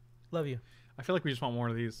 Love you. I feel like we just want more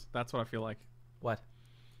of these. That's what I feel like. What?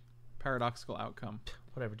 Paradoxical Outcome.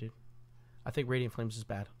 Whatever, dude. I think Radiant Flames is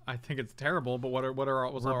bad. I think it's terrible, but what's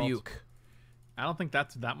our Rebuke? I don't think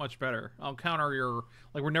that's that much better. I'll counter your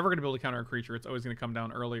we're never going to be able to counter a creature. It's always going to come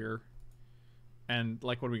down earlier. And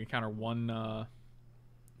what do we can counter? 1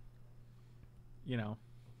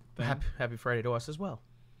 thing. Happy Friday to us as well.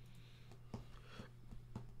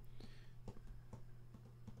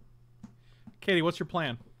 Katie, what's your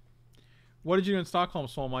plan? What did you do in Stockholm,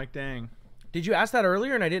 Soul Mike? Dang. Did you ask that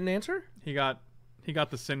earlier and I didn't answer? He got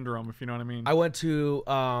the syndrome, if you know what I mean. I went to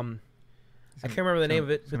I can't remember the name of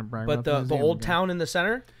it, but the old town in the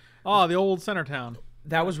center. Oh, the old center town.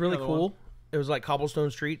 That was really cool. It was like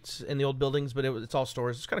cobblestone streets in the old buildings, but it's all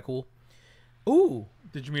stores. It's kind of cool. Ooh.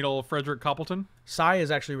 Did you meet old Frederick Coppleton? Sai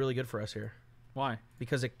is actually really good for us here. Why?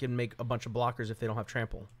 Because it can make a bunch of blockers if they don't have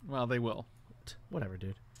trample. Well, they will. Whatever,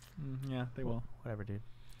 dude. Yeah, they will. Whatever, dude.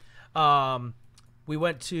 We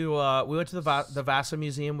went to the Vasa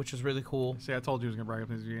Museum, which was really cool. See, I told you he was gonna brag up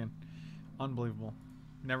his museum. Unbelievable.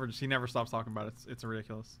 He never stops talking about it. It's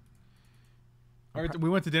ridiculous. We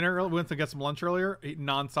went to dinner. We went to get some lunch earlier. He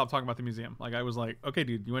non-stop talking about the museum. Like I was like, okay,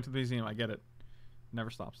 dude, you went to the museum. I get it. Never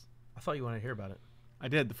stops. I thought you wanted to hear about it. I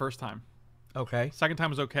did the first time. Okay. Second time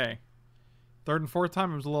was okay. Third and fourth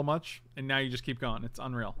time it was a little much, and now you just keep going. It's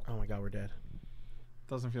unreal. Oh my god, we're dead.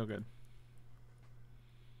 Doesn't feel good.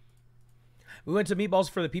 We went to Meatballs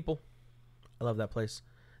for the People. I love that place.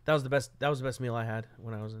 That was the best. That was the best meal I had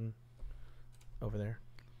when I was over there.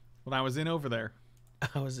 When I was over there.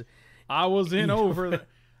 I was in over there.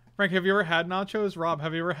 Frank, have you ever had nachos? Rob,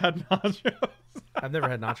 have you ever had nachos? I've never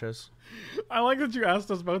had nachos. I like that you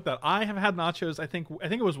asked us both that. I have had nachos. I think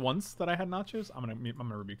it was once that I had nachos. I'm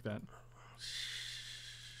gonna rebuke that.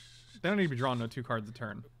 They don't need to be drawing no 2 cards a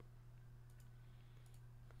turn.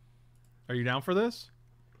 Are you down for this?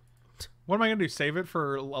 What am I gonna do? Save it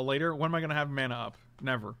for later? When am I gonna have mana up?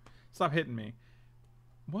 Never. Stop hitting me.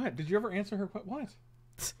 What? Did you ever answer her? What?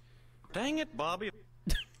 Dang it, Bobby.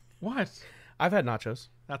 What? I've had nachos.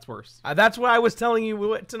 That's worse. That's why I was telling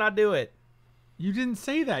you to not do it. You didn't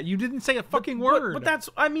say that. You didn't say a fucking word. But that's,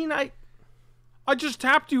 I mean, I just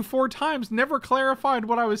tapped you 4 times, never clarified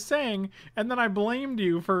what I was saying, and then I blamed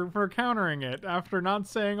you for countering it after not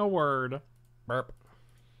saying a word. Burp.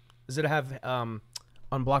 Does it have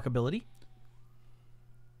unblockability?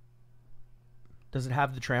 Does it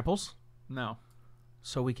have the tramples? No.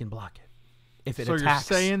 So we can block it. If it so attacks,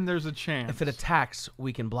 you're saying there's a chance. If it attacks,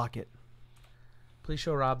 we can block it. Please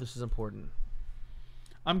show Rob. This is important.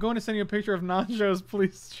 I'm going to send you a picture of nachos,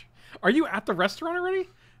 please. Are you at the restaurant already?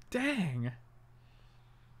 Dang.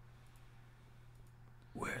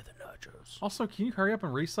 Where are the nachos? Also, can you hurry up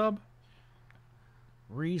and resub?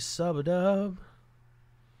 Resub-a-dub.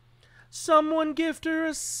 Someone gift her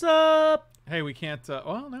a sub. Hey, we can't.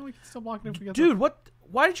 Well, no, we can still block it if we get. Dude, what?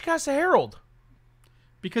 Why did you cast a Herald?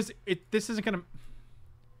 Because this isn't gonna.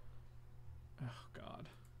 Oh God.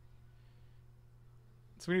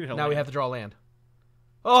 So we need to help. Now we have to draw land.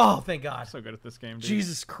 Oh, thank God. I'm so good at this game, dude.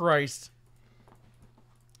 Jesus Christ.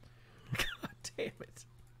 God damn it.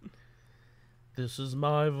 This is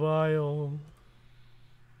my vial.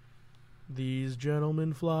 These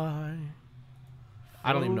gentlemen fly.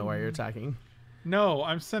 I don't even know why you're attacking. No,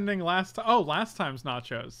 I'm sending last time's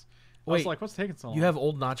nachos. I was Wait, like, what's taking so long? You have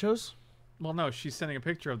old nachos? Well, no, she's sending a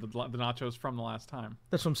picture of the nachos from the last time.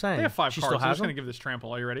 That's what I'm saying. They have 5 she cards. Still I'm has just going to them? give this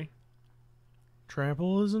trample. Are you ready?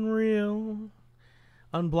 Trample isn't real.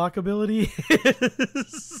 Unblockability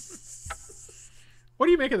is. What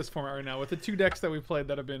do you make of this format right now with the 2 decks that we've played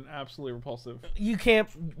that have been absolutely repulsive? You can't.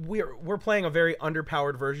 We're playing a very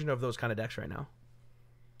underpowered version of those kind of decks right now.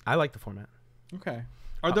 I like the format. Okay.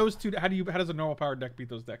 Are those 2? How does a normal powered deck beat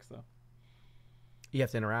those decks though? You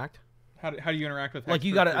have to interact. How do you interact with Like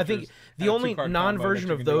you got to. I think the only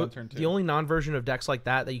non-version of those, the only non-version of decks like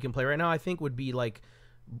that you can play right now, I think, would be like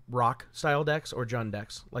rock style decks or Jund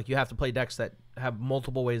decks. Like you have to play decks that have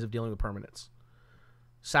multiple ways of dealing with permanents.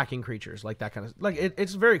 Sacking creatures, like that kind of like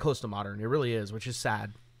it's very close to modern. It really is, which is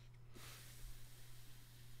sad.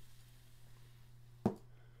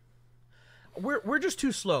 We're just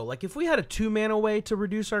too slow. Like if we had a 2-mana way to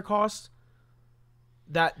reduce our cost,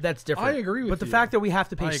 that's different. I agree with you. But the fact that we have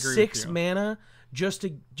to pay 6 mana just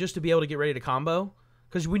to be able to get ready to combo,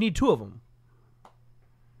 because we need 2 of them.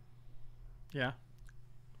 Yeah.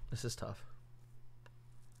 This is tough.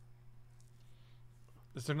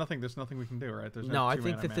 There's nothing we can do, right? There's no I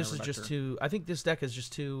think that this is just too. I think this deck is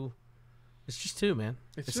just too. It's just 2, man.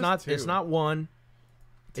 It's not 2. It's not 1.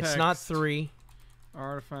 It's not 3.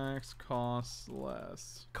 Artifacts cost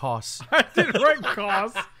less. Costs. I didn't write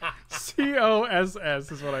cost.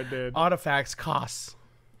 COSS is what I did. Artifacts costs.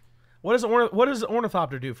 What does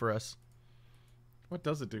Ornithopter do for us? What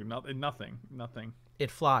does it do? Nothing.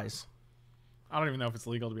 It flies. I don't even know if it's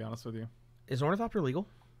legal, to be honest with you. Is Ornithopter legal?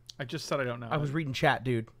 I just said I don't know. I was reading chat,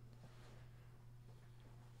 dude.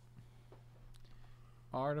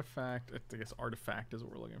 Artifact. I guess artifact is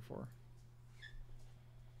what we're looking for.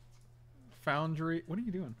 Foundry. What are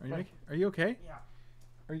you doing? Are you okay? Yeah.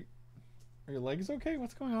 Are your legs okay?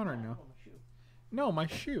 What's going on right now? No, my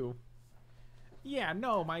shoe. Yeah,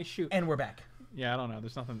 no, my shoe. And we're back. Yeah, I don't know.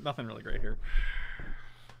 There's nothing really great here.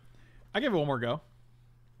 I give it one more go.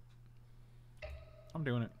 I'm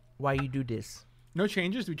doing it. Why you do this? No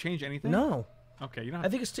changes? Do we change anything? No. Okay, you know. I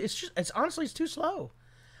think it's honestly too slow.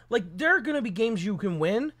 Like there are gonna be games you can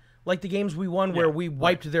win, like the games we won where we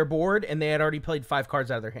wiped their board and they had already played 5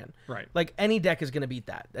 cards out of their hand. Right. Like any deck is gonna beat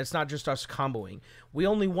that. That's not just us comboing. We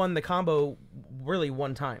only won the combo really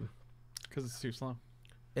one time. Because it's too slow.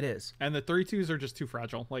 It is. And the 3/2s are just too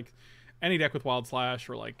fragile. Like any deck with Wild Slash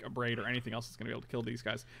or like Abrade or anything else is gonna be able to kill these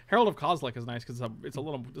guys. Herald of Kozilek is nice because it's a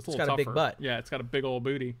little got tougher. a big butt. Yeah, it's got a big old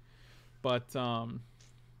booty. But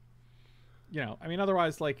you know, I mean,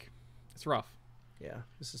 otherwise, like, it's rough. Yeah,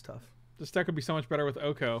 this is tough. This deck would be so much better with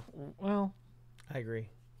Oko. Well, I agree.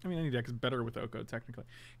 I mean, any deck is better with Oko, technically.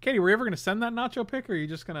 Katie, were you ever going to send that nacho pic, or are you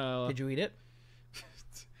just going to... Did you eat it?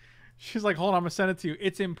 She's like, hold on, I'm going to send it to you.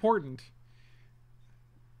 It's important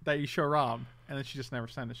that you show Rob. And then she just never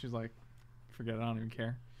sent it. She's like, forget it, I don't even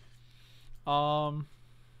care.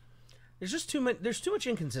 There's just too much. There's too much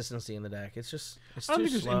inconsistency in the deck. It's I don't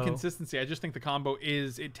think there's inconsistency. I just think the combo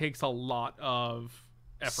it takes a lot of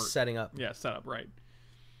effort. Setting up. Yeah, setup, right.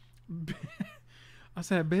 I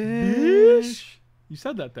said, bitch. You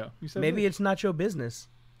said that though. You said maybe bitch. it's not your business.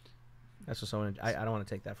 That's what someone. I don't want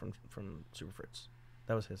to take that from Super Fritz.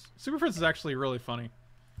 That was his. Super Fritz is actually really funny.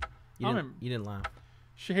 You didn't laugh.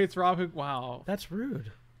 She hates Rob. Wow. That's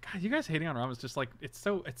rude. God, you guys hating on Rob is just like it's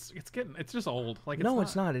just old. Like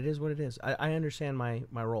it's not. It is what it is. I understand my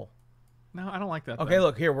role. No, I don't like that. Okay,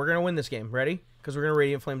 look here. We're gonna win this game. Ready? Because we're gonna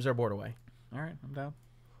Radiant Flames their board away. All right, I'm down.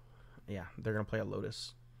 Yeah, they're gonna play a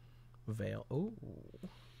Lotus Veil. Oh,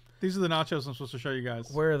 these are the nachos I'm supposed to show you guys.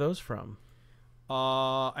 Where are those from?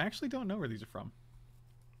 I actually don't know where these are from.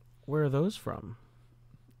 Where are those from?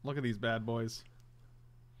 Look at these bad boys.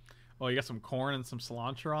 Oh, you got some corn and some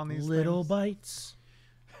cilantro on these little things? bites.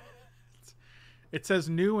 It says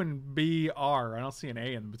new and BR. I don't see an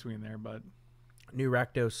A in between there, but New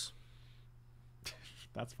Rakdos.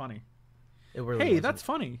 That's funny. It really hey, wasn't. that's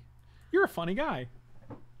funny. You're a funny guy.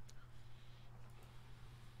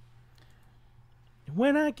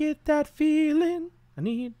 When I get that feeling, I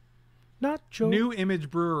need nacho. New Image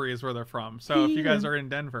Brewery is where they're from. So if you guys are in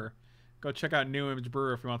Denver, go check out New Image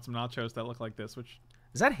Brewery if you want some nachos that look like this. Which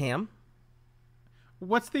is that ham?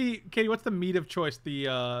 What's the meat of choice?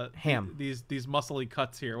 The ham. These muscly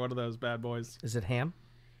cuts here. What are those bad boys? Is it ham?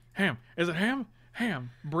 Ham. Is it ham? Ham.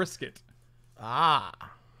 Brisket. Ah.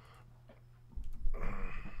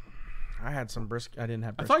 I had some brisket. I didn't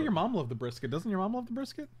have brisket. I thought your mom loved the brisket. Doesn't your mom love the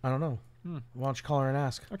brisket? I don't know. Why don't you call her and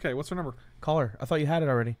ask? Okay, what's her number? Call her. I thought you had it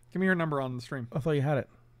already. Give me her number on the stream. I thought you had it.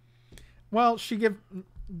 Well, she give...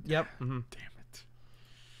 Yep. Damn it.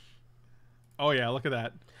 Oh, yeah, look at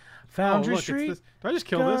that. Foundry look, Street. Do I just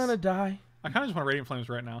kill gonna this? Die. I kind of just want Radiant Flames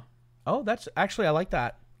right now. Oh, that's... Actually, I like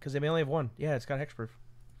that. Because they may only have one. Yeah, it's got hexproof.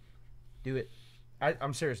 Do it.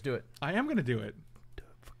 I'm serious. Do it. I am going to do it. Do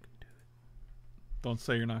it. Fucking do it. Don't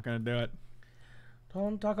say you're not going to do it.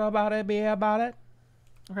 Don't talk about it. Be about it.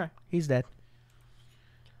 Okay. He's dead.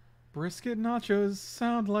 Brisket nachos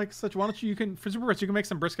sound like such... Why don't you can... For Super Rich, you can make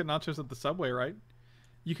some brisket nachos at the Subway, right?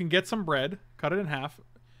 You can get some bread, cut it in half.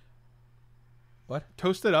 What?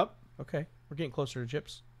 Toast it up. Okay. We're getting closer to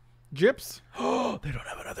gyps. Gyps? Oh, they don't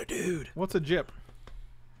have another dude. What's a gyp?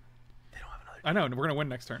 They don't have another dude. I know. We're going to win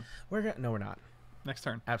next turn. No, we're not. Next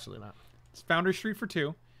turn. Absolutely not. It's Foundry Street for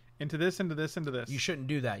 2. Into this, into this, into this. You shouldn't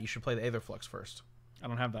do that. You should play the Aetherflux first. I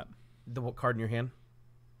don't have that. The what card in your hand?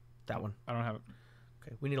 That one. I don't have it.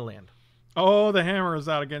 Okay, we need a land. Oh, the hammer is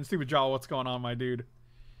out again. Stupid Jaw, what's going on, my dude?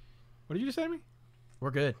 What did you just say to me?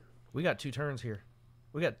 We're good. We got 2 turns here.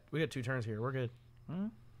 We got 2 turns here. We're good.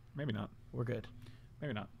 Maybe not. We're good.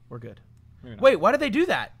 Maybe not. We're good. Maybe not. Wait, why did they do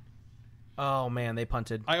that? Oh man, they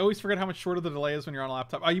punted. I always forget how much shorter the delay is when you're on a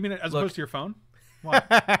laptop. Oh, you mean as opposed to your phone? What?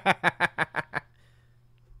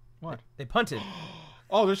 What? They punted.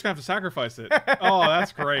 Oh, they're just gonna have to sacrifice it. Oh,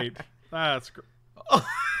 that's great. That's great.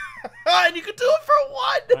 And you could do it for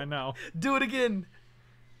 1. I know. Do it again.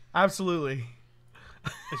 Absolutely.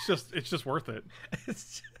 It's just worth it.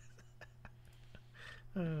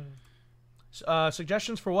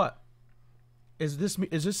 Suggestions for what? Is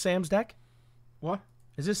this Sam's deck? What?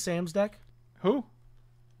 Is this Sam's deck? Who?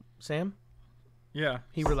 Sam? Yeah.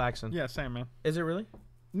 He relaxing. Yeah, Sam, man. Is it really?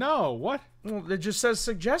 No. What? Well, it just says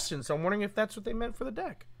suggestions. So I'm wondering if that's what they meant for the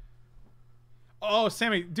deck. Oh,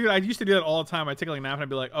 Sammy, dude, I used to do that all the time. I'd take like a nap and I'd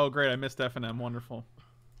be like, oh, great, I missed F&M. Wonderful.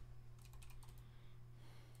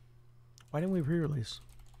 Why didn't we re-release?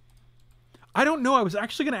 I don't know. I was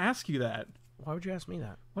actually going to ask you that. Why would you ask me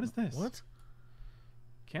that? What is this? What?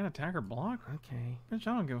 Can't attack or block? Okay. Bitch,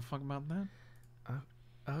 I don't give a fuck about that.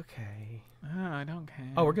 Okay. I don't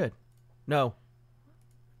care. Oh, we're good. No.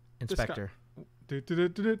 Inspector.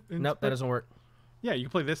 Nope, that doesn't work. Yeah, you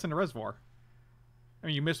can play this in the reservoir. I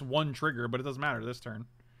mean, you missed 1 trigger, but it doesn't matter this turn.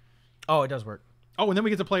 Oh, it does work. Oh, and then we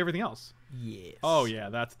get to play everything else. Yes. Oh yeah,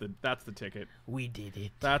 that's the ticket. We did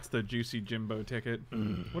it. That's the juicy Jimbo ticket.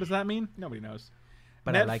 What does that mean? Nobody knows.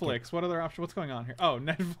 But Netflix. I like it. What other option? What's going on here? Oh,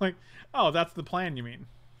 Netflix. Oh, that's the plan. You mean?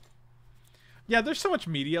 Yeah, there's so much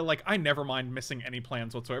media. Like, I never mind missing any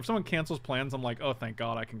plans whatsoever. If someone cancels plans, I'm like, oh, thank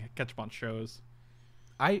God, I can catch up on shows.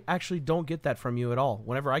 I actually don't get that from you at all.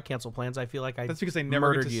 Whenever I cancel plans, I feel like That's because I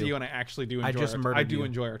never get to you. see you, and I actually do enjoy. I just murdered I do you.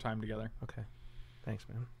 enjoy our time together. Okay. Thanks,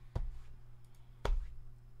 man. God,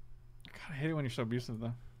 I hate it when you're so abusive,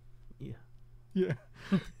 though. Yeah. Yeah.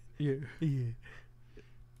 Yeah. Yeah.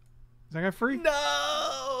 Is that guy free? No.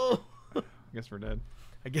 I guess we're dead.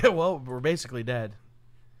 Well, we're basically dead.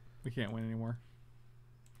 We can't win anymore.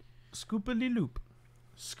 Scoopily loop.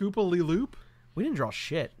 Scoopily loop? We didn't draw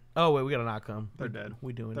shit. Oh wait, we got an outcome. They're dead.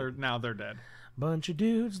 We doing it. Now they're dead. Bunch of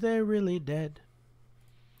dudes, they're really dead.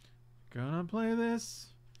 Gonna play this.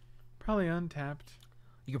 Probably untapped.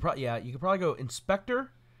 You could probably go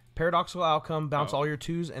Inspector, Paradoxical Outcome, bounce all your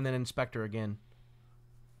 2s, and then Inspector again.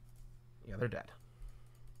 Yeah, they're dead.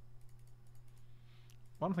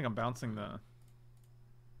 Well, I don't think I'm bouncing the...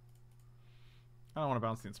 I don't want to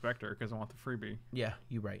bounce the Inspector because I want the freebie. Yeah,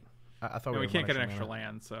 you're right. I thought we can't get an extra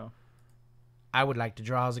land, so... I would like to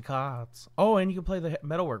draw the cards. Oh, and you can play the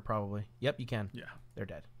Metalwork probably. Yep, you can. Yeah. They're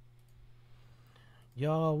dead.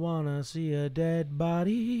 Y'all wanna see a dead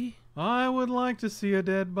body? I would like to see a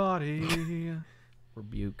dead body.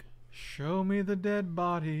 Rebuke. Show me the dead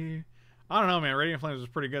body. I don't know, man. Radiant Flames was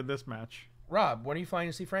pretty good this match. Rob, when are you flying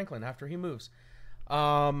to see Franklin after he moves?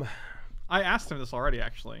 I asked him this already,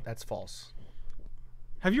 actually. That's false.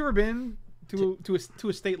 Have you ever been to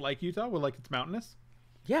a state like Utah where like it's mountainous?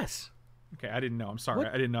 Yes. Okay, I didn't know. I'm sorry. What?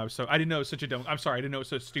 I didn't know. I didn't know it was such a dumb. I'm sorry. I didn't know it was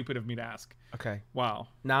so stupid of me to ask. Okay. Wow.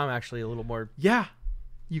 Now I'm actually a little more. Yeah.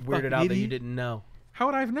 You weirded out that you didn't know. How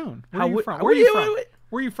would I have known? Where are you from? Where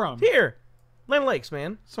are you from? Here. Land Lakes,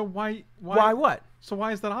 man. So why what? So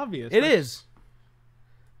why is that obvious? It is.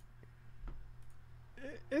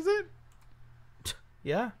 Is it?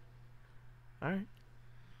 Yeah. All right.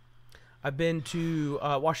 I've been to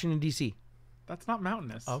Washington, D.C. That's not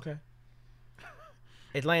mountainous. Okay.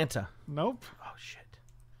 Atlanta. Nope. Oh, shit.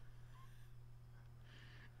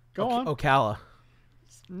 Go on. Ocala.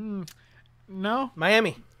 No.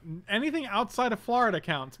 Miami. Anything outside of Florida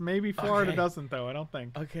counts. Maybe Florida doesn't, though. I don't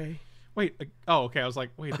think. Okay. Wait. Oh, okay. I was like,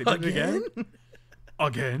 wait, they did it again?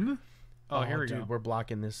 Again? Oh, here we dude, go. We're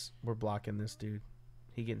blocking this. We're blocking this, dude.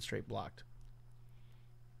 He getting straight blocked.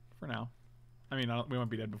 For now. I mean, we won't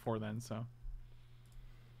be dead before then, so.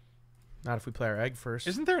 Not if we play our egg first.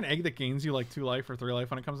 Isn't there an egg that gains you like 2 life or 3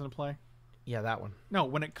 life when it comes into play? Yeah, that one. No,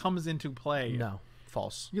 when it comes into play. No.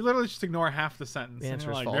 False. You literally just ignore half the sentence. The answer and is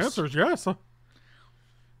you're like, false. The answer is yes.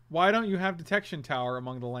 Why don't you have detection tower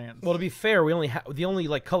among the lands? Well, to be fair, we only the only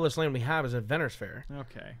like colorless land we have is Inventors Fair.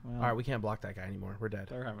 Okay. Well, all right, we can't block that guy anymore. We're dead.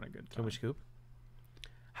 They're having a good time. Can we scoop?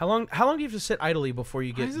 How long do you have to sit idly before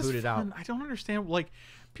you get booted out? I don't understand. Like,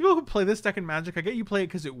 people who play this deck in Magic, I get you play it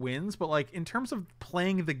because it wins, but like in terms of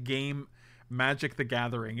playing the game Magic the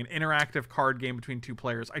Gathering, an interactive card game between 2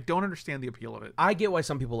 players, I don't understand the appeal of it. I get why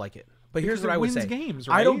some people like it, but here's Because what I would say: games,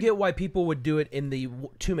 right? I don't get why people would do it in the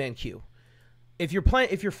 2-man queue. If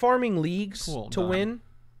you're farming leagues to win,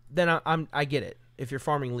 then I get it. If you're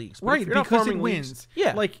farming leagues, but right? If you're not because farming it wins. Leagues,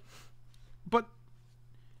 yeah. Like, but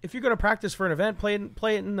if you're going to practice for an event, play it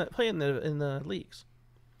in the leagues.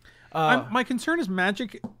 My concern is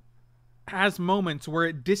Magic has moments where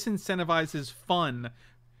it disincentivizes fun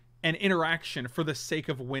and interaction for the sake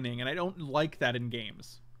of winning, and I don't like that in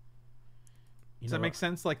games. Does that make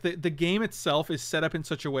sense? Like the game itself is set up in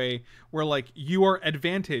such a way where like you are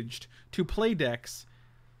advantaged to play decks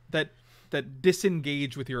that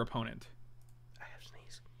disengage with your opponent. I have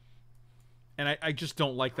sneeze. And I just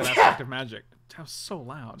don't like that aspect of Magic. That was so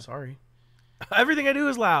loud. Sorry. Everything I do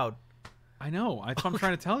is loud. I know. That's what I'm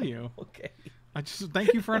trying to tell you. Okay. I just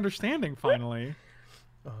thank you for understanding finally.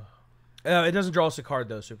 It doesn't draw us a card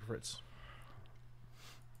though, Super Fritz.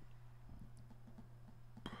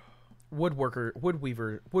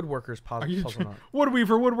 Woodworker's puzzle knot.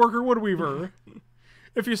 Woodweaver.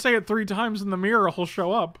 If you say it 3 times in the mirror, he'll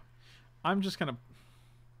show up. I'm gonna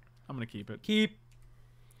keep it. Keep it.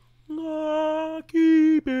 La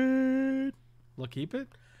Keep It?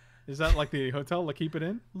 Is that like the hotel? La Keep It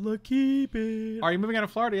Inn? La Keep It. Are you moving out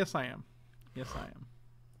of Florida? Yes, I am.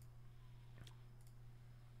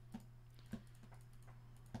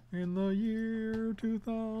 In the year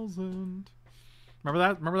 2000.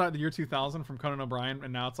 Remember that the year 2000 from Conan O'Brien,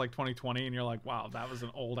 and now it's like 2020, and you're like, wow, that was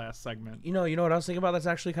an old ass segment. You know what I was thinking about? That's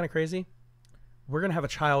actually kind of crazy. We're gonna have a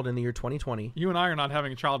child in the year 2020. You and I are not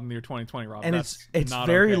having a child in the year 2020, Rob. And it's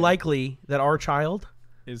very likely that our child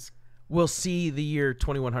will see the year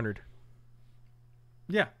 2100.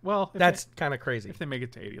 Yeah, well, that's kind of crazy. If they make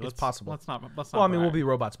it to 80, it's possible. Let's not. Well, I mean, we'll be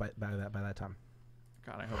robots by that time.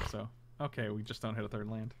 God, I hope so. Okay, we just don't hit a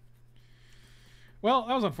 3rd land. Well,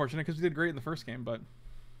 that was unfortunate because we did great in the first game, but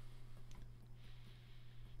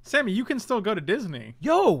Sammy, you can still go to Disney.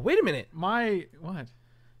 Yo, wait a minute. What?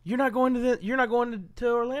 You're not going to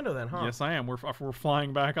Orlando then, huh? Yes, I am. We're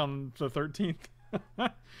flying back on the 13th,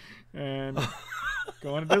 and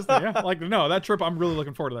going to Disney. Yeah, like no, that trip. I'm really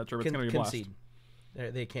looking forward to that trip. It's gonna be a blast.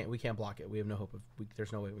 We can't block it. We have no hope of.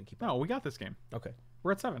 There's no way we can keep it. No, we got this game. Okay,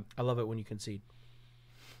 we're at 7. I love it when you concede.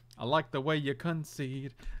 I like the way you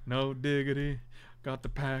concede. No diggity. Got to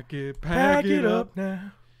pack it up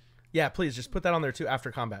now. Yeah, please just put that on there too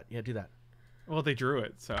after combat. Yeah, do that. Well, they drew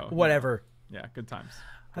it, so whatever. Yeah, good times.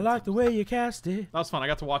 I like the way you cast it. That was fun. I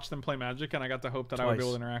got to watch them play Magic, and I got to hope that I would be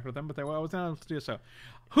able to interact with them, but I wasn't able to do so.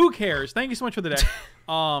 Who cares? Thank you so much for the deck.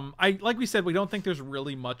 Like we said, we don't think there's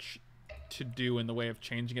really much to do in the way of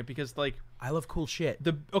changing it because, like, I love cool shit.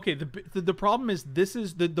 The problem is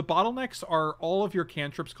the bottlenecks are all of your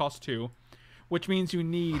cantrips cost 2, which means you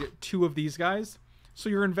need 2 of these guys. So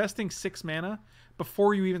you're investing 6 mana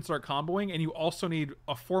before you even start comboing, and you also need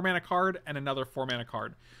a 4-mana card and another 4-mana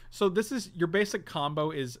card. So this is your basic combo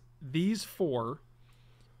is these 4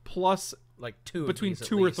 plus like 2 between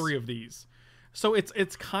 2 or 3 of these. So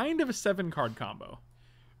it's kind of a 7-card combo.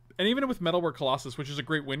 And even with Metalwork Colossus, which is a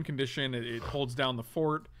great win condition, it holds down the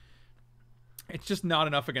fort. It's just not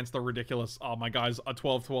enough against the ridiculous, oh my guys, a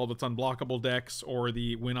 12/12 that's unblockable decks or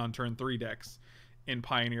the win on turn 3 decks in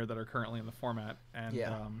Pioneer that are currently in the format. And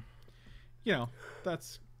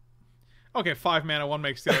that's okay. 5 mana, one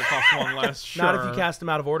makes the other cost 1 less. Sure. Not if you cast them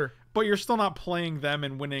out of order. but you're still not playing them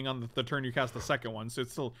and winning on the turn you cast the second one. So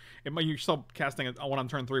it's still you're still casting one on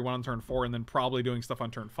turn 3, one on turn 4, and then probably doing stuff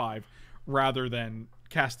on turn 5, rather than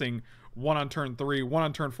casting one on turn 3, one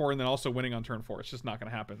on turn 4, and then also winning on turn 4. It's just not going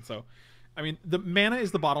to happen. So, I mean, the mana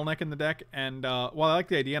is the bottleneck in the deck, and while I like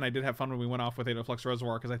the idea, and I did have fun when we went off with Aetherflux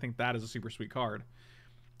Reservoir because I think that is a super sweet card,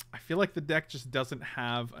 I feel like the deck just doesn't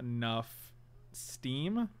have enough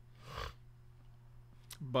steam.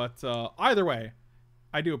 But either way,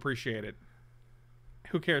 I do appreciate it.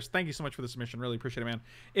 Who cares? Thank you so much for the submission. Really appreciate it, man.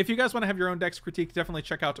 If you guys want to have your own decks critique, definitely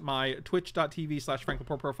check out my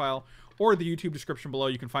twitch.tv/FrankLepore profile or the YouTube description below.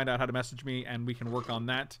 You can find out how to message me, and we can work on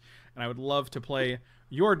that. And I would love to play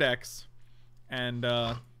your decks and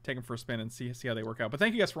take them for a spin and see how they work out. But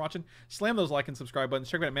thank you guys for watching. Slam those like and subscribe buttons.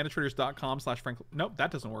 Check out at manatraders.com/Frank. Nope,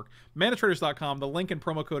 that doesn't work. Manatraders.com. The link and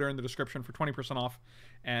promo code are in the description for 20% off.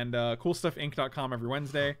 And coolstuffinc.com every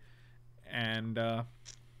Wednesday. And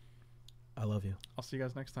I love you. I'll see you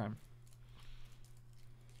guys next time.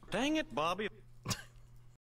 Dang it, Bobby.